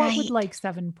 perhaps. Like, what would like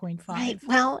 7.5? Right.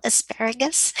 Well,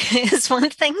 asparagus is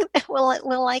one thing that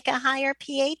will like a higher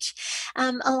pH.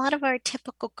 A lot of our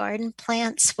typical garden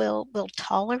plants will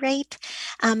tolerate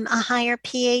a higher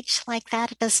pH like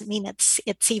that. It doesn't mean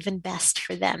it's even best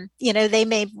for them. They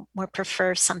may more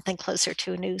prefer something closer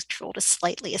to a neutral to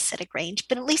slightly acidic range,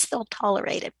 but at least they'll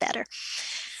tolerate it better.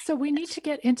 So we need to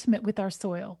get intimate with our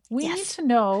soil. We need to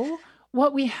know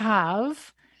what we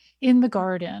have in the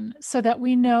garden so that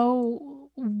we know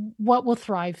what will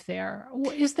thrive there.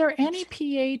 Is there any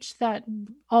pH that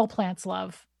all plants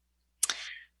love?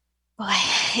 Boy,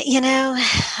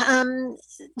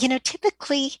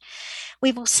 typically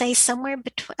we will say somewhere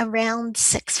around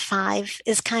 6.5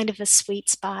 is kind of a sweet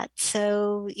spot.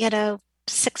 So,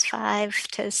 6.5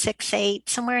 to 6.8,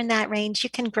 somewhere in that range, you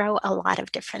can grow a lot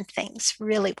of different things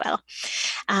really well.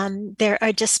 There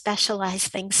are just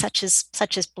specialized things such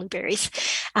as blueberries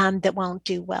that won't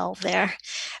do well there,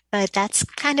 but that's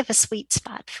kind of a sweet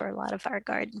spot for a lot of our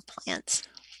garden plants.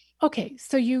 Okay,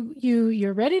 so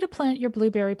you're ready to plant your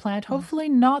blueberry plant. Hopefully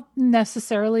not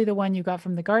necessarily the one you got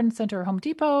from the garden center or Home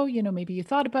Depot. Maybe you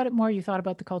thought about it more. You thought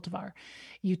about the cultivar.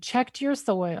 You checked your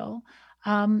soil.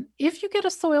 If you get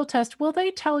a soil test, will they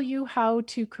tell you how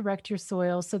to correct your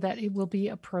soil so that it will be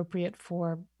appropriate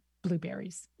for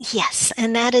blueberries? Yes,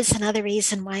 and that is another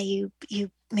reason why you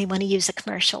may want to use a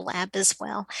commercial lab as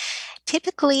well.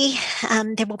 Typically,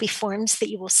 there will be forms that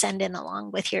you will send in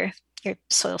along with your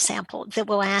soil sample that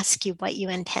will ask you what you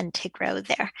intend to grow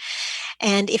there.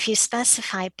 And if you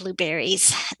specify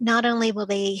blueberries, not only will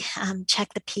they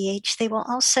check the pH, they will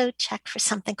also check for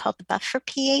something called the buffer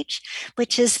pH,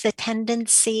 which is the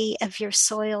tendency of your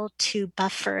soil to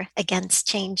buffer against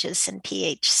changes in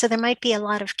pH. So there might be a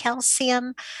lot of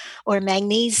calcium or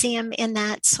magnesium in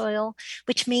that soil,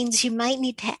 which means you might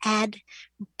need to add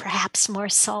perhaps more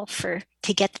sulfur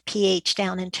to get the pH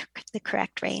down into the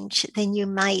correct range than you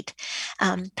might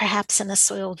perhaps in a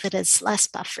soil that is less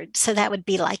buffered. So that would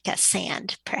be like a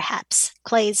sand, perhaps.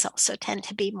 Clays also tend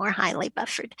to be more highly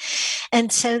buffered.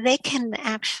 And so they can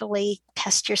actually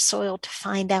test your soil to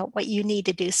find out what you need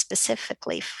to do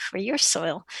specifically for your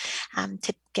soil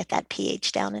to get that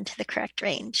pH down into the correct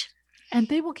range. And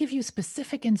they will give you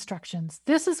specific instructions.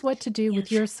 This is what to do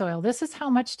with your soil. This is how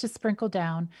much to sprinkle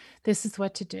down. This is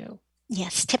what to do.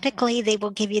 Yes, typically they will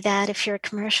give you that if you're a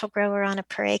commercial grower on a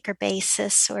per acre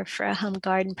basis, or for a home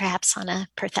garden, perhaps on a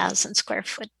per 1,000 square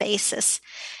foot basis,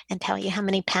 and tell you how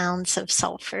many pounds of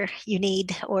sulfur you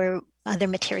need or other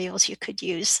materials you could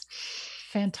use.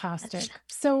 Fantastic.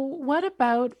 So what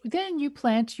about, then you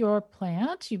plant your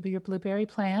plant, your blueberry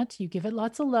plant, you give it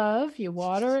lots of love, you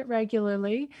water it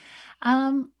regularly.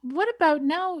 What about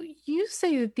now, you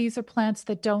say that these are plants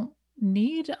that don't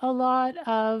need a lot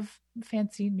of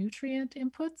fancy nutrient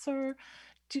inputs, or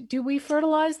do we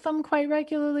fertilize them quite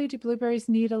regularly? Do blueberries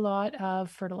need a lot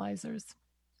of fertilizers?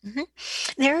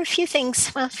 There are a few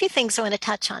things I want to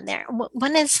touch on there.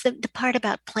 One is the part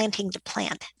about planting the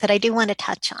plant that I do want to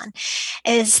touch on,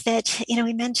 is that,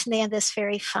 we mentioned they have this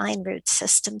very fine root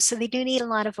system, so they do need a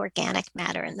lot of organic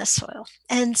matter in the soil.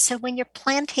 And so when you're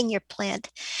planting your plant,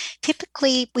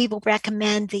 typically we will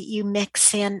recommend that you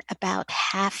mix in about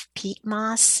half peat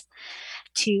moss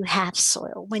to half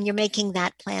soil when you're making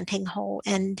that planting hole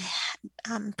and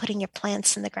putting your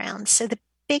plants in the ground. So the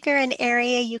bigger an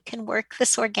area you can work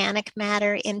this organic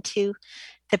matter into,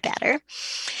 the better.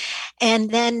 And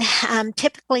then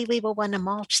typically we will want to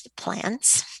mulch the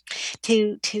plants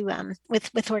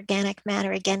with organic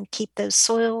matter. Again, keep those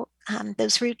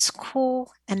those roots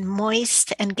cool and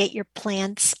moist, and get your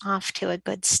plants off to a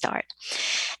good start.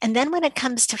 And then when it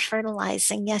comes to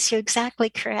fertilizing, yes, you're exactly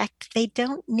correct. They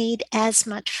don't need as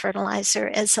much fertilizer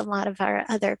as a lot of our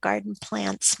other garden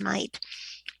plants might.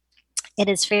 It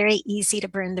is very easy to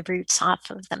burn the roots off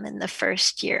of them in the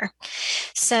first year.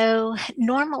 So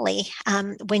normally,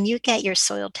 when you get your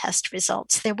soil test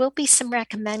results, there will be some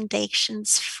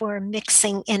recommendations for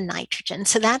mixing in nitrogen.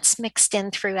 So that's mixed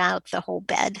in throughout the whole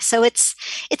bed. So it's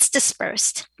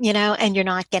dispersed, and you're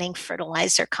not getting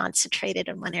fertilizer concentrated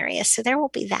in one area. So there will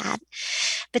be that.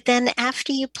 But then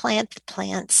after you plant the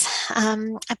plants,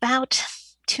 about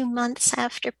 2 months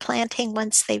after planting,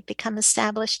 once they've become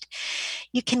established,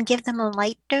 you can give them a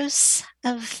light dose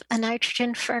of a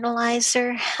nitrogen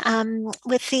fertilizer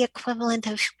with the equivalent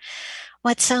of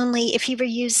if you were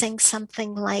using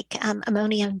something like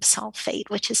ammonium sulfate,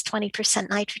 which is 20%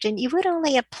 nitrogen, you would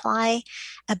only apply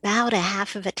about a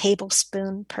half of a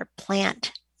tablespoon per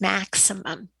plant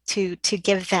maximum to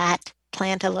give that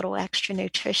plant a little extra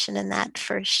nutrition in that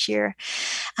first year.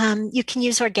 You can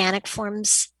use organic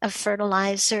forms of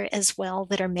fertilizer as well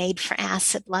that are made for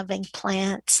acid-loving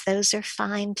plants. Those are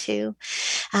fine too.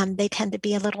 They tend to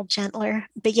be a little gentler.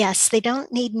 But yes, they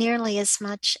don't need nearly as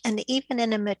much. And even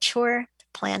in a mature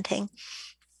planting,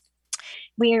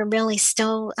 we are really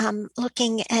still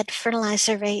looking at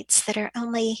fertilizer rates that are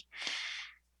only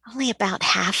about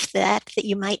half that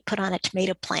you might put on a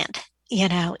tomato plant,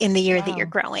 in the year that you're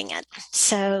growing it.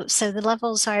 So the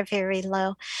levels are very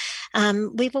low.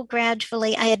 We will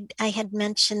gradually, I had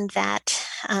mentioned that,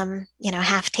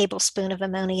 half tablespoon of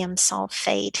ammonium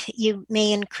sulfate, you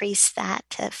may increase that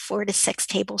to 4 to 6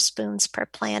 tablespoons per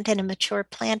plant in a mature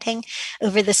planting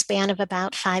over the span of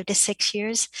about 5 to 6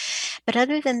 years. But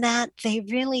other than that, they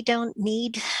really don't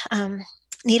need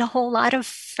a whole lot of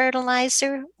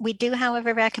fertilizer. We do,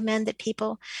 however, recommend that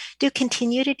people do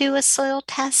continue to do a soil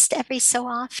test every so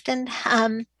often,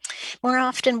 more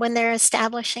often when they're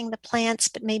establishing the plants,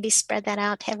 but maybe spread that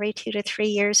out to every 2 to 3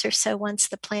 years or so once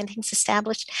the planting's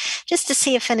established, just to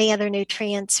see if any other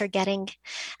nutrients are getting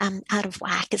out of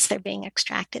whack as they're being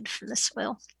extracted from the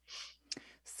soil.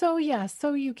 So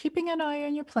you're keeping an eye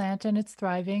on your plant and it's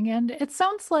thriving. And it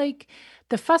sounds like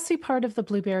the fussy part of the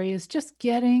blueberry is just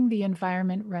getting the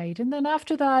environment right. And then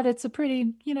after that, it's a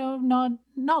pretty, not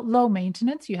low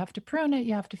maintenance. You have to prune it,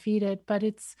 you have to feed it, but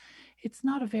it's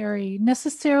not a very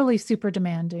necessarily super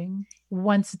demanding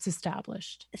once it's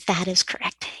established. That is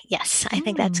correct. Yes, I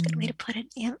think that's a good way to put it.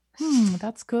 Yeah.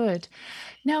 That's good.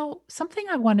 Now, something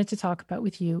I wanted to talk about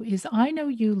with you is I know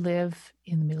you live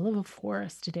in the middle of a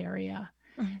forested area.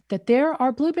 That there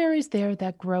are blueberries there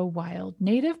that grow wild,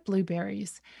 native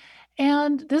blueberries.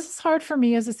 And this is hard for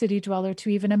me as a city dweller to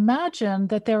even imagine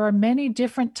that there are many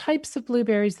different types of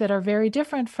blueberries that are very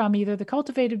different from either the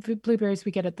cultivated blueberries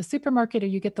we get at the supermarket or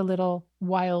you get the little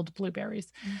wild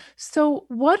blueberries. So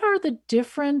what are the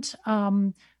different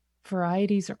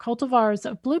varieties or cultivars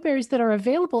of blueberries that are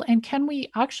available? And can we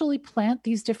actually plant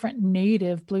these different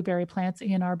native blueberry plants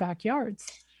in our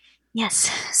backyards?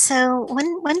 Yes. So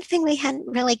one thing we hadn't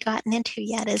really gotten into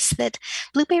yet is that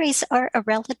blueberries are a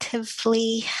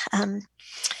relatively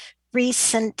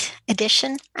recent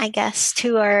addition, I guess,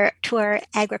 to our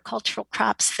agricultural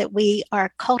crops that we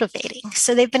are cultivating.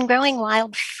 So they've been growing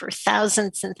wild for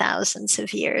thousands and thousands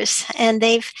of years, and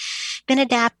they've been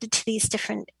adapted to these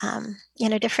different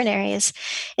different areas.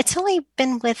 It's only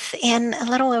been within a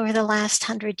little over the last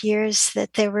 100 years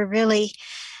that there were really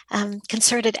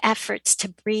concerted efforts to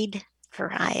breed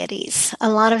varieties. A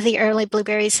lot of the early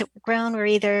blueberries that were grown were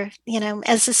either,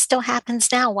 as this still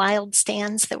happens now, wild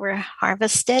stands that were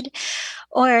harvested,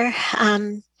 or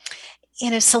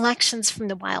selections from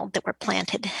the wild that were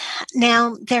planted.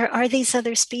 Now, there are these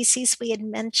other species we had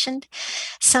mentioned.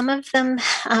 Some of them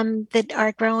that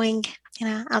are growing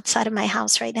outside of my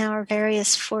house right now are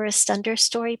various forest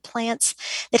understory plants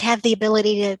that have the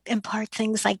ability to impart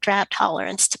things like drought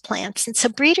tolerance to plants. And so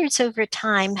breeders over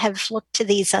time have looked to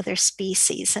these other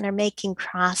species and are making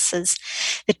crosses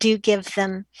that do give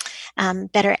them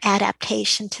better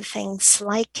adaptation to things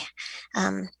like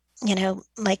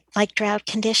drought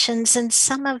conditions, and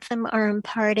some of them are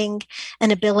imparting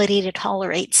an ability to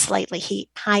tolerate slightly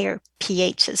higher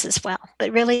pHs as well.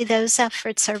 But really, those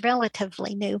efforts are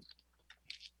relatively new.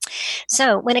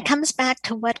 So when it comes back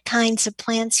to what kinds of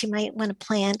plants you might want to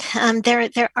plant,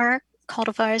 there are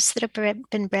cultivars that have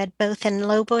been bred both in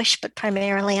low bush but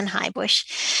primarily in high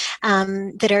bush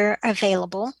that are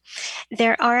available.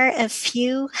 There are a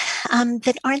few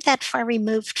that aren't that far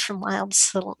removed from wild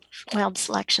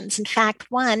selections. In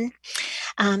fact, one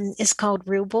is called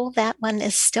Rubel. That one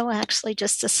is still actually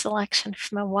just a selection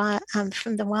from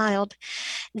the wild.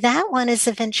 That one is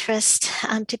of interest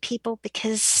to people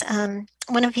because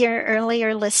one of your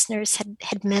earlier listeners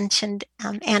had mentioned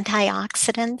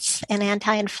antioxidants and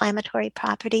anti-inflammatory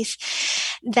properties.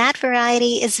 That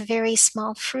variety is a very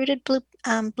small fruited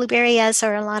blueberry, as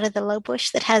are a lot of the low bush,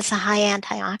 that has a high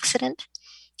antioxidant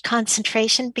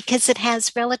concentration because it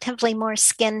has relatively more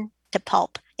skin to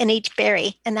pulp in each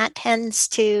berry, and that tends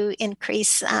to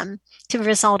increase to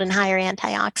result in higher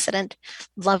antioxidant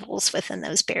levels within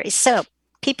those berries. So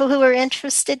people who are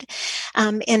interested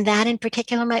in that in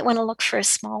particular might want to look for a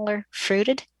smaller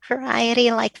fruited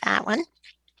variety like that one.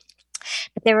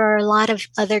 But there are a lot of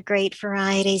other great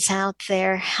varieties out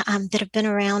there that have been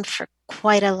around for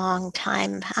quite a long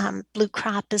time. Blue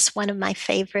Crop is one of my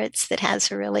favorites that has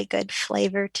a really good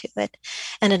flavor to it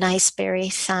and a nice berry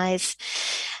size.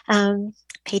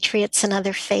 Patriot's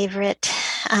another favorite.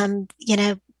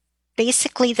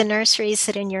 Basically the nurseries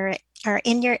that are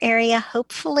in your area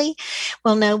hopefully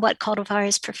will know what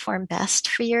cultivars perform best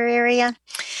for your area.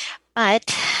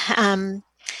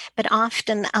 But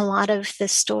often a lot of the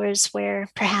stores where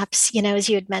perhaps, as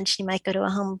you had mentioned, you might go to a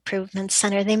home improvement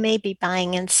center, they may be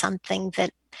buying in something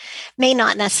that may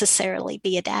not necessarily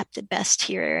be adapted best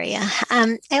to your area.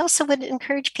 I also would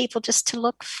encourage people just to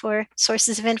look for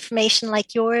sources of information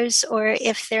like yours, or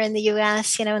if they're in the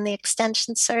US, in the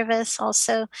Extension Service.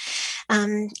 Also,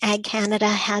 Ag Canada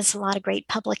has a lot of great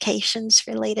publications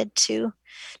related to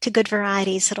good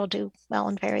varieties that'll do well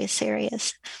in various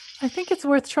areas. I think it's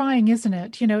worth trying, isn't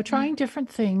it? Trying different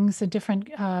things and different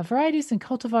varieties and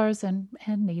cultivars and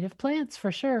native plants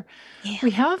for sure. Yeah.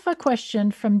 We have a question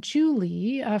from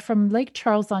Julie from Lake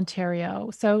Charles,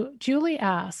 Ontario. So Julie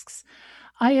asks,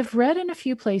 I have read in a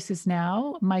few places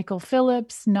now, Michael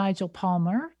Phillips, Nigel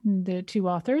Palmer, the two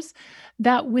authors,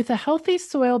 that with a healthy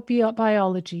soil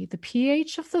biology, the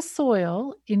pH of the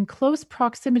soil in close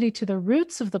proximity to the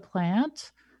roots of the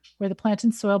plant, where the plant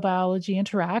and soil biology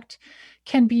interact,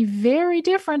 can be very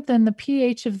different than the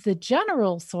pH of the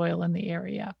general soil in the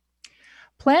area.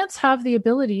 Plants have the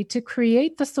ability to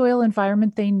create the soil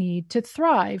environment they need to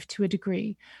thrive to a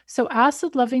degree. So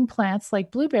acid-loving plants like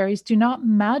blueberries do not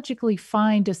magically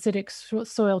find acidic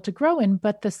soil to grow in,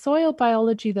 but the soil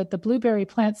biology that the blueberry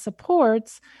plant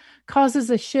supports causes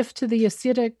a shift to the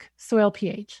acidic soil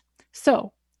pH.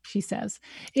 So, she says,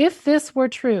 if this were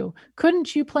true,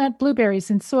 couldn't you plant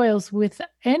blueberries in soils with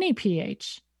any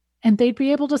pH and they'd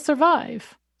be able to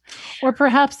survive? Or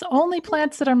perhaps only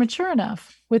plants that are mature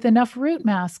enough with enough root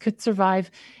mass could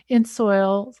survive in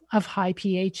soil of high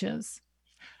pHs.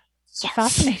 Yes.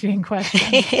 Fascinating question.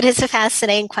 It is a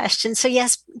fascinating question. So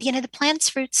yes, the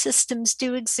plant's root systems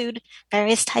do exude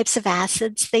various types of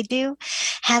acids. They do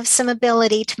have some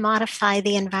ability to modify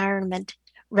the environment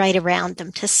right around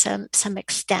them to some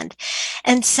extent.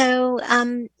 And so,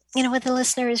 what the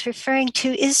listener is referring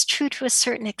to is true to a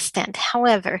certain extent.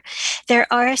 However,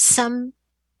 there are some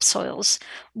soils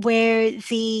where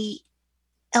the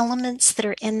elements that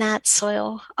are in that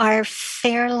soil are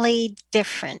fairly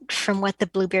different from what the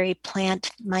blueberry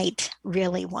plant might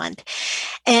really want.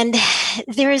 And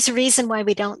there is a reason why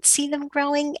we don't see them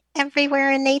growing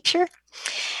everywhere in nature.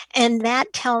 And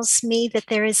that tells me that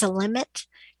there is a limit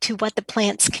to what the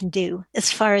plants can do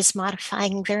as far as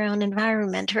modifying their own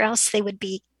environment, or else they would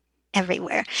be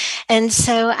everywhere. And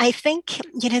so I think,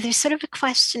 there's sort of a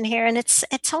question here, and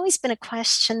it's always been a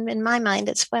question in my mind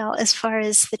as well, as far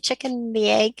as the chicken and the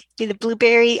egg. Do the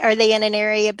blueberry, are they in an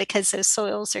area because those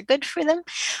soils are good for them,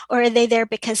 or are they there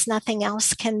because nothing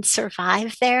else can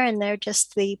survive there and they're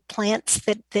just the plants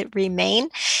that remain?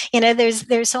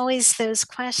 There's always those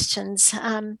questions.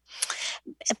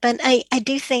 But I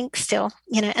do think still,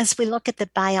 as we look at the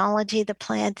biology of the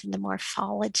plant and the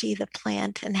morphology of the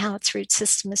plant and how its root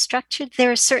system is structured,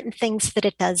 there are certain things that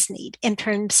it does need in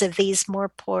terms of these more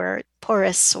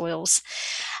porous soils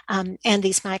and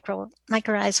these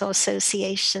mycorrhizal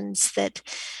associations that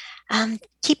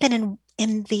keep it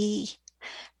in the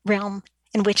realm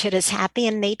in which it is happy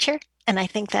in nature. And I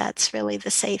think that's really the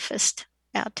safest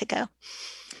route to go.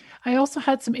 I also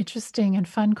had some interesting and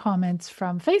fun comments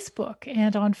from Facebook.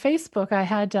 And on Facebook, I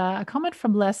had a comment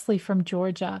from Leslie from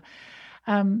Georgia.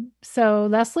 So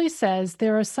Leslie says,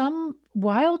 there are some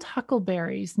wild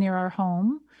huckleberries near our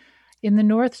home in the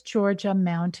North Georgia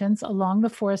mountains along the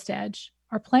forest edge.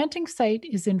 Our planting site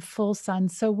is in full sun,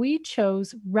 so we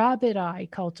chose rabbit eye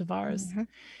cultivars. Mm-hmm.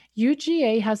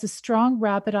 UGA has a strong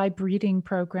rabbit eye breeding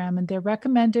program, and they're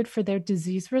recommended for their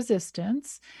disease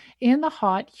resistance in the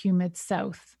hot, humid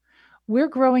South. We're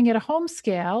growing at a home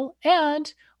scale,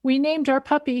 and we named our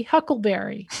puppy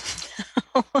Huckleberry.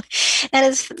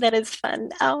 That is fun.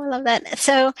 Oh, I love that.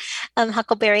 So,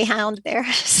 Huckleberry Hound there.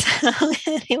 So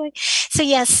anyway,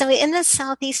 so in the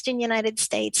southeastern United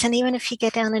States, and even if you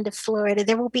get down into Florida,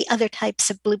 there will be other types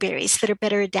of blueberries that are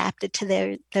better adapted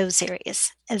to those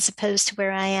areas, as opposed to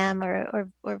where I am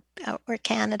or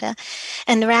Canada.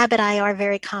 And the rabbit eye are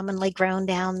very commonly grown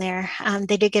down there.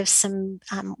 They do give some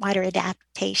wider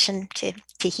adaptation to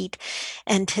heat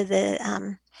and to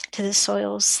the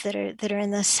soils that are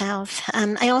in the South.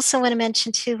 I also want to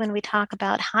mention too, when we talk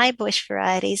about high bush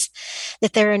varieties,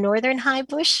 that there are northern high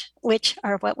bush, which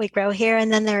are what we grow here,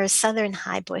 and then there is southern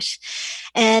high bush.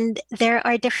 And there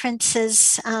are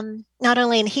differences not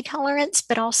only in heat tolerance,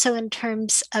 but also in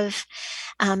terms of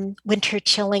winter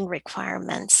chilling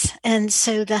requirements. And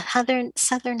so the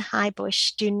southern high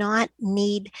bush do not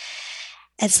need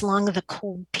as long of a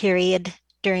cold period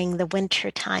during the winter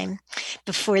time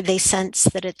before they sense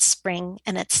that it's spring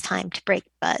and it's time to break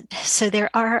bud. So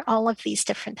there are all of these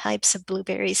different types of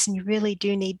blueberries, and you really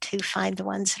do need to find the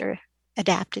ones that are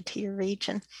adapted to your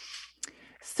region.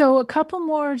 So a couple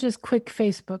more just quick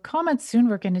Facebook comments. Soon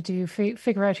we're going to do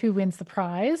figure out who wins the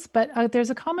prize. But there's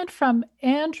a comment from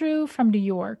Andrew from New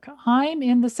York. I'm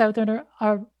in the southern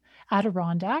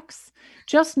Adirondacks,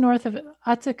 just north of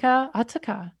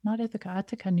Utica,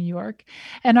 New York.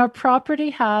 And our property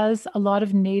has a lot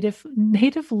of native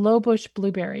low bush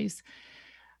blueberries.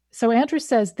 So Andrew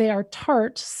says they are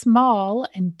tart, small,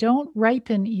 and don't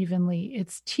ripen evenly.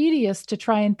 It's tedious to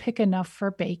try and pick enough for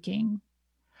baking.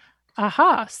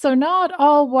 Aha. So not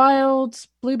all wild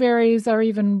blueberries are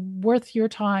even worth your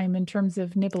time in terms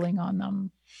of nibbling on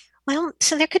them. Well,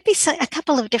 so there could be a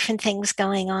couple of different things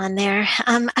going on there.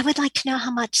 I would like to know how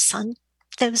much sun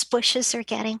those bushes are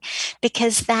getting,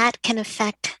 because that can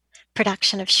affect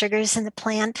production of sugars in the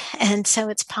plant. And so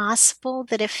it's possible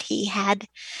that if he had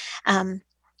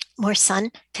more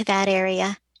sun to that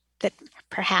area, that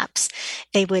perhaps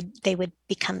they would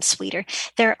become sweeter.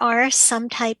 There are some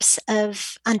types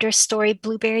of understory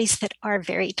blueberries that are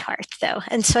very tart, though.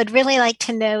 And so I'd really like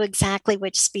to know exactly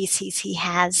which species he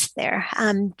has there.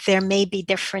 There may be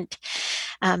different,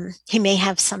 he may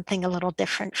have something a little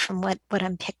different from what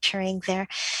I'm picturing there.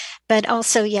 But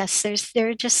also, yes, there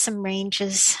are just some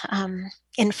ranges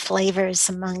in flavors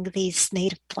among these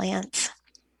native plants.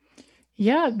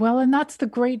 Yeah, well, and that's the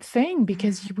great thing,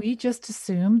 because we just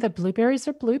assume that blueberries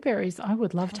are blueberries. I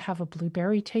would love to have a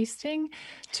blueberry tasting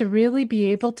to really be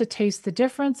able to taste the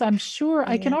difference. I'm sure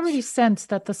I can already sense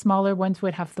that the smaller ones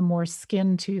would have the more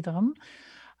skin to them.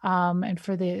 And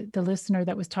for the listener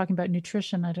that was talking about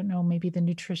nutrition, I don't know, maybe the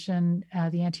nutrition,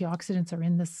 the antioxidants are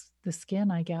in the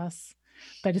skin, I guess.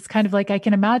 But it's kind of like, I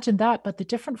can imagine that, but the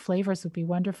different flavors would be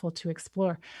wonderful to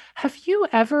explore. Have you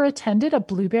ever attended a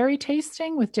blueberry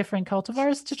tasting with different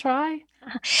cultivars to try?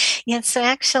 Yeah, so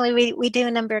actually we do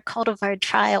a number of cultivar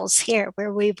trials here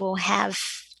where we will have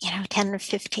 10 or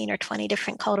 15 or 20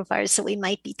 different cultivars that we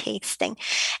might be tasting.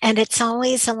 And it's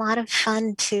always a lot of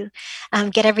fun to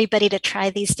get everybody to try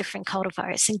these different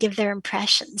cultivars and give their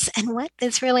impressions. And what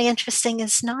is really interesting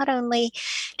is not only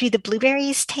do the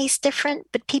blueberries taste different,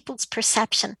 but people's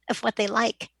perception of what they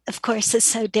like, of course, is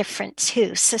so different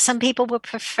too. So some people will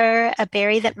prefer a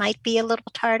berry that might be a little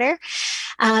tartar.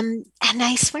 And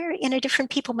I swear,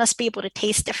 different people must be able to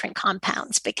taste different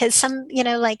compounds, because some,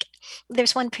 like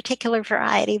there's one particular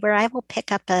variety where I will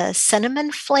pick up a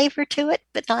cinnamon flavor to it,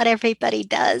 but not everybody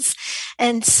does.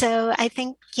 And so I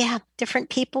think, different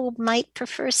people might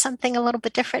prefer something a little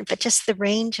bit different, but just the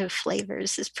range of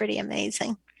flavors is pretty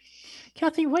amazing.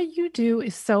 Kathy, what you do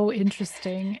is so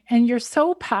interesting, and you're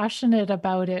so passionate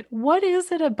about it. What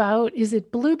is it about? Is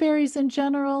it blueberries in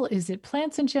general? Is it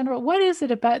plants in general? What is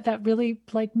it about that really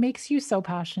makes you so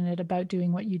passionate about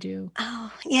doing what you do?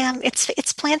 Oh, yeah,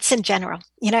 it's plants in general.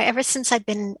 Ever since I've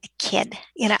been a kid,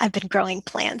 I've been growing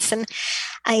plants, and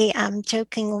I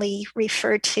jokingly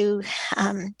refer to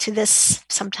this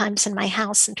sometimes in my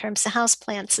house in terms of house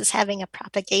plants as having a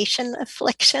propagation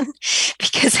affliction,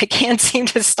 because I can't seem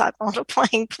to stop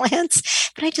multiplying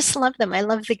plants. But I just love them. I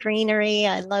love the greenery.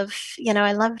 I love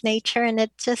nature, and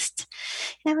it just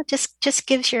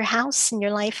gives your house and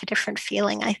your life a different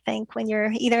feeling, I think, when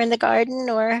you're either in the garden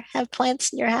or have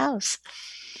plants in your house.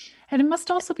 And it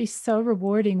must also be so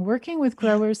rewarding working with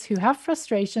growers who have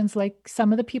frustrations, like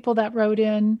some of the people that wrote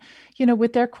in,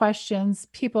 with their questions.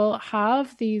 People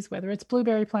have these, whether it's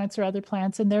blueberry plants or other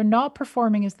plants, and they're not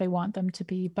performing as they want them to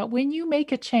be. But when you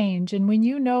make a change, and when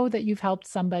you know that you've helped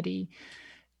somebody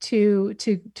to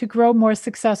grow more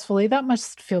successfully, that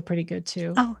must feel pretty good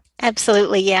too. Oh,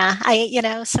 absolutely. Yeah.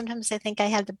 Sometimes I think I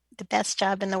have the best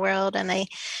job in the world, and I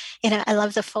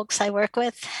love the folks I work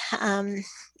with,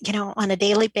 on a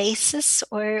daily basis,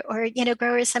 or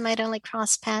growers I might only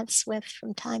cross paths with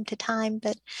from time to time,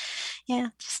 but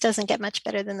it just doesn't get much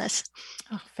better than this.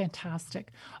 Oh,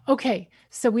 fantastic. Okay.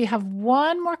 So we have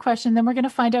one more question, then we're going to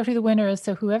find out who the winner is.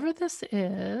 So whoever this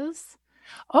is,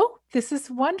 this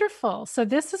is wonderful. So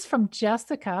this is from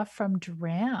Jessica from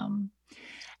Dram.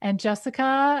 And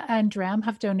Jessica and Dram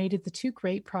have donated the 2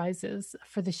 great prizes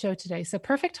for the show today. So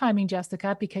perfect timing,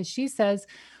 Jessica, because she says,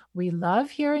 we love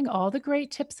hearing all the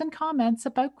great tips and comments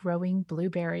about growing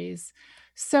blueberries.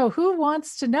 So who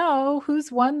wants to know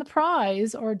who's won the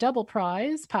prize or double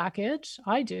prize package?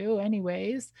 I do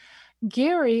anyways.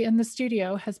 Gary in the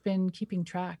studio has been keeping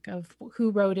track of who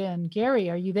wrote in.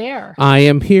 Gary, are you there? I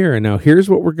am here. Now, here's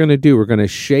what we're going to do. We're going to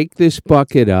shake this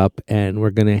bucket up, and we're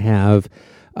going to have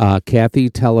Kathy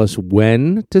tell us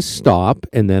when to stop,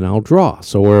 and then I'll draw.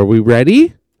 So are we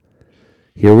ready?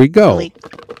 Here we go.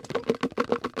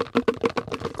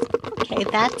 Okay,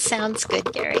 that sounds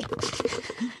good, Gary.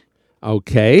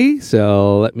 Okay,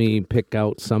 so let me pick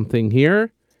out something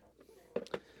here.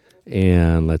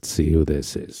 And let's see who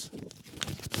this is.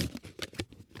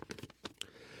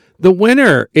 The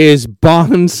winner is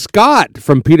Bon Scott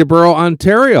from Peterborough,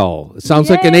 Ontario. Sounds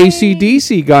like an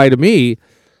AC/DC guy to me.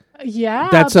 Yeah,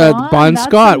 that's Bon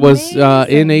Scott was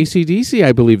in AC/DC,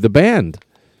 I believe, the band.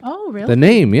 Oh, really? The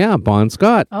name, yeah, Bon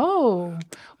Scott. Oh,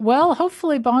 well,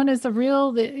 hopefully Bon is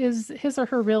his or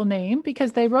her real name,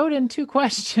 because they wrote in 2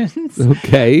 questions.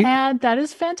 Okay. And that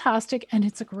is fantastic. And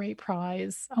it's a great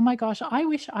prize. Oh my gosh, I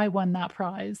wish I won that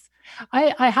prize.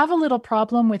 I have a little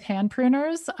problem with hand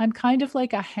pruners. I'm kind of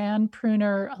like a hand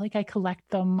pruner. Like, I collect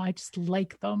them. I just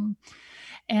like them.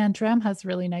 And Dram has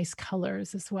really nice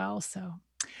colors as well. So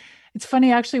it's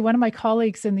funny, actually, one of my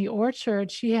colleagues in the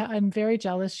orchard, I'm very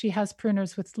jealous. She has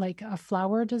pruners with like a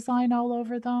flower design all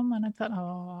over them. And I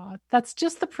thought, that's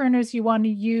just the pruners you want to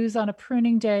use on a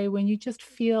pruning day when you just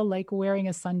feel like wearing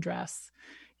a sundress,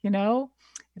 it'll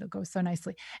go so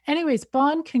nicely. Anyways,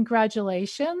 Bon,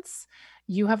 congratulations.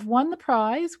 You have won the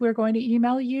prize. We're going to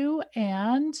email you,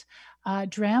 and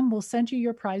Dram will send you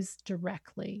your prize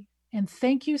directly. And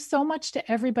thank you so much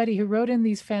to everybody who wrote in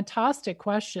these fantastic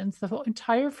questions. The whole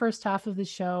entire first half of the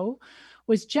show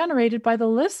was generated by the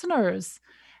listeners,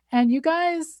 and you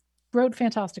guys wrote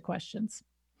fantastic questions.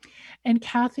 And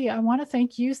Kathy, I want to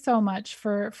thank you so much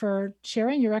for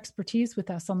sharing your expertise with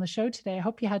us on the show today. I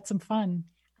hope you had some fun.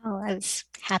 Oh, I was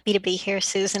happy to be here,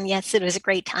 Susan. Yes, it was a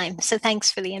great time. So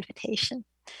thanks for the invitation.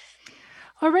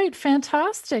 All right,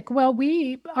 fantastic. Well,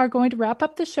 we are going to wrap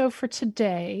up the show for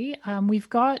today. We've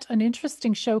got an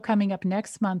interesting show coming up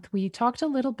next month. We talked a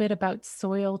little bit about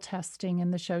soil testing in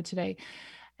the show today.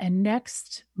 And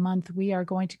next month, we are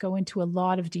going to go into a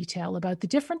lot of detail about the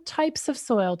different types of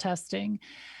soil testing.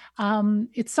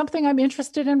 It's something I'm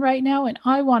interested in right now and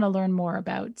I want to learn more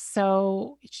about.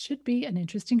 So it should be an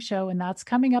interesting show, and that's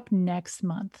coming up next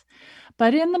month.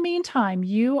 But in the meantime,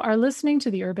 you are listening to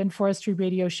the Urban Forestry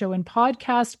Radio Show and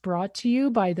podcast brought to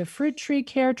you by the Fruit Tree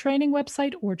Care training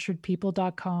website,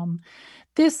 orchardpeople.com.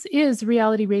 This is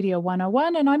Reality Radio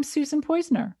 101, and I'm Susan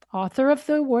Poizner, author of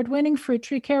the award-winning Fruit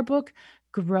Tree Care book,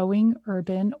 Growing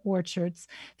Urban Orchards.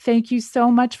 Thank you so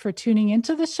much for tuning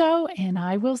into the show, and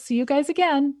I will see you guys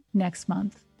again next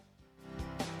month.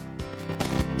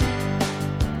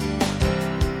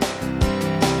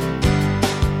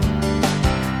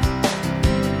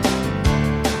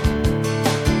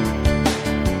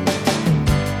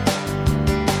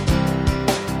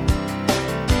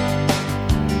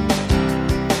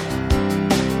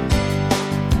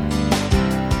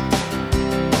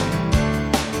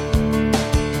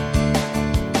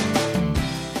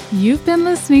 You've been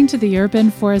listening to the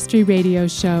Urban Forestry Radio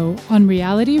Show on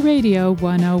Reality Radio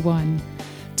 101.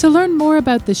 To learn more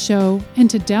about the show and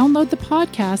to download the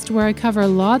podcast where I cover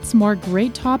lots more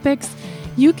great topics,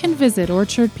 you can visit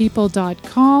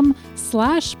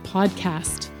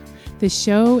orchardpeople.com/podcast. The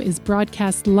show is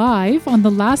broadcast live on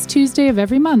the last Tuesday of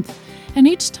every month, and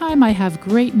each time I have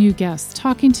great new guests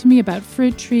talking to me about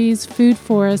fruit trees, food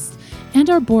forests, and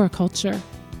arboriculture.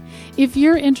 If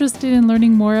you're interested in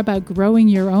learning more about growing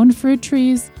your own fruit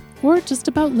trees or just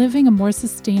about living a more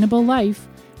sustainable life,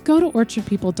 go to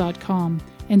orchardpeople.com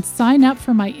and sign up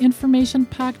for my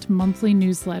information-packed monthly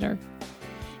newsletter.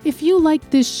 If you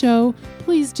like this show,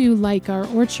 please do like our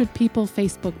Orchard People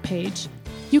Facebook page.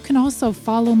 You can also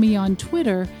follow me on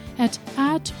Twitter at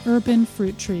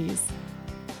 @UrbanFruitTrees.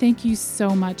 Thank you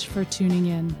so much for tuning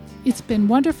in. It's been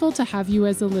wonderful to have you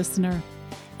as a listener,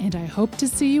 and I hope to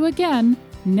see you again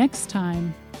next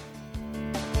time.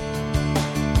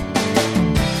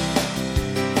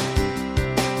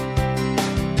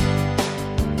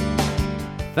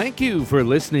 Thank you for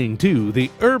listening to the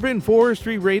Urban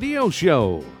Forestry Radio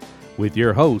Show with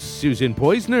your host, Susan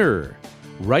Poizner,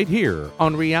 right here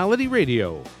on Reality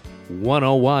Radio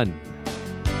 101.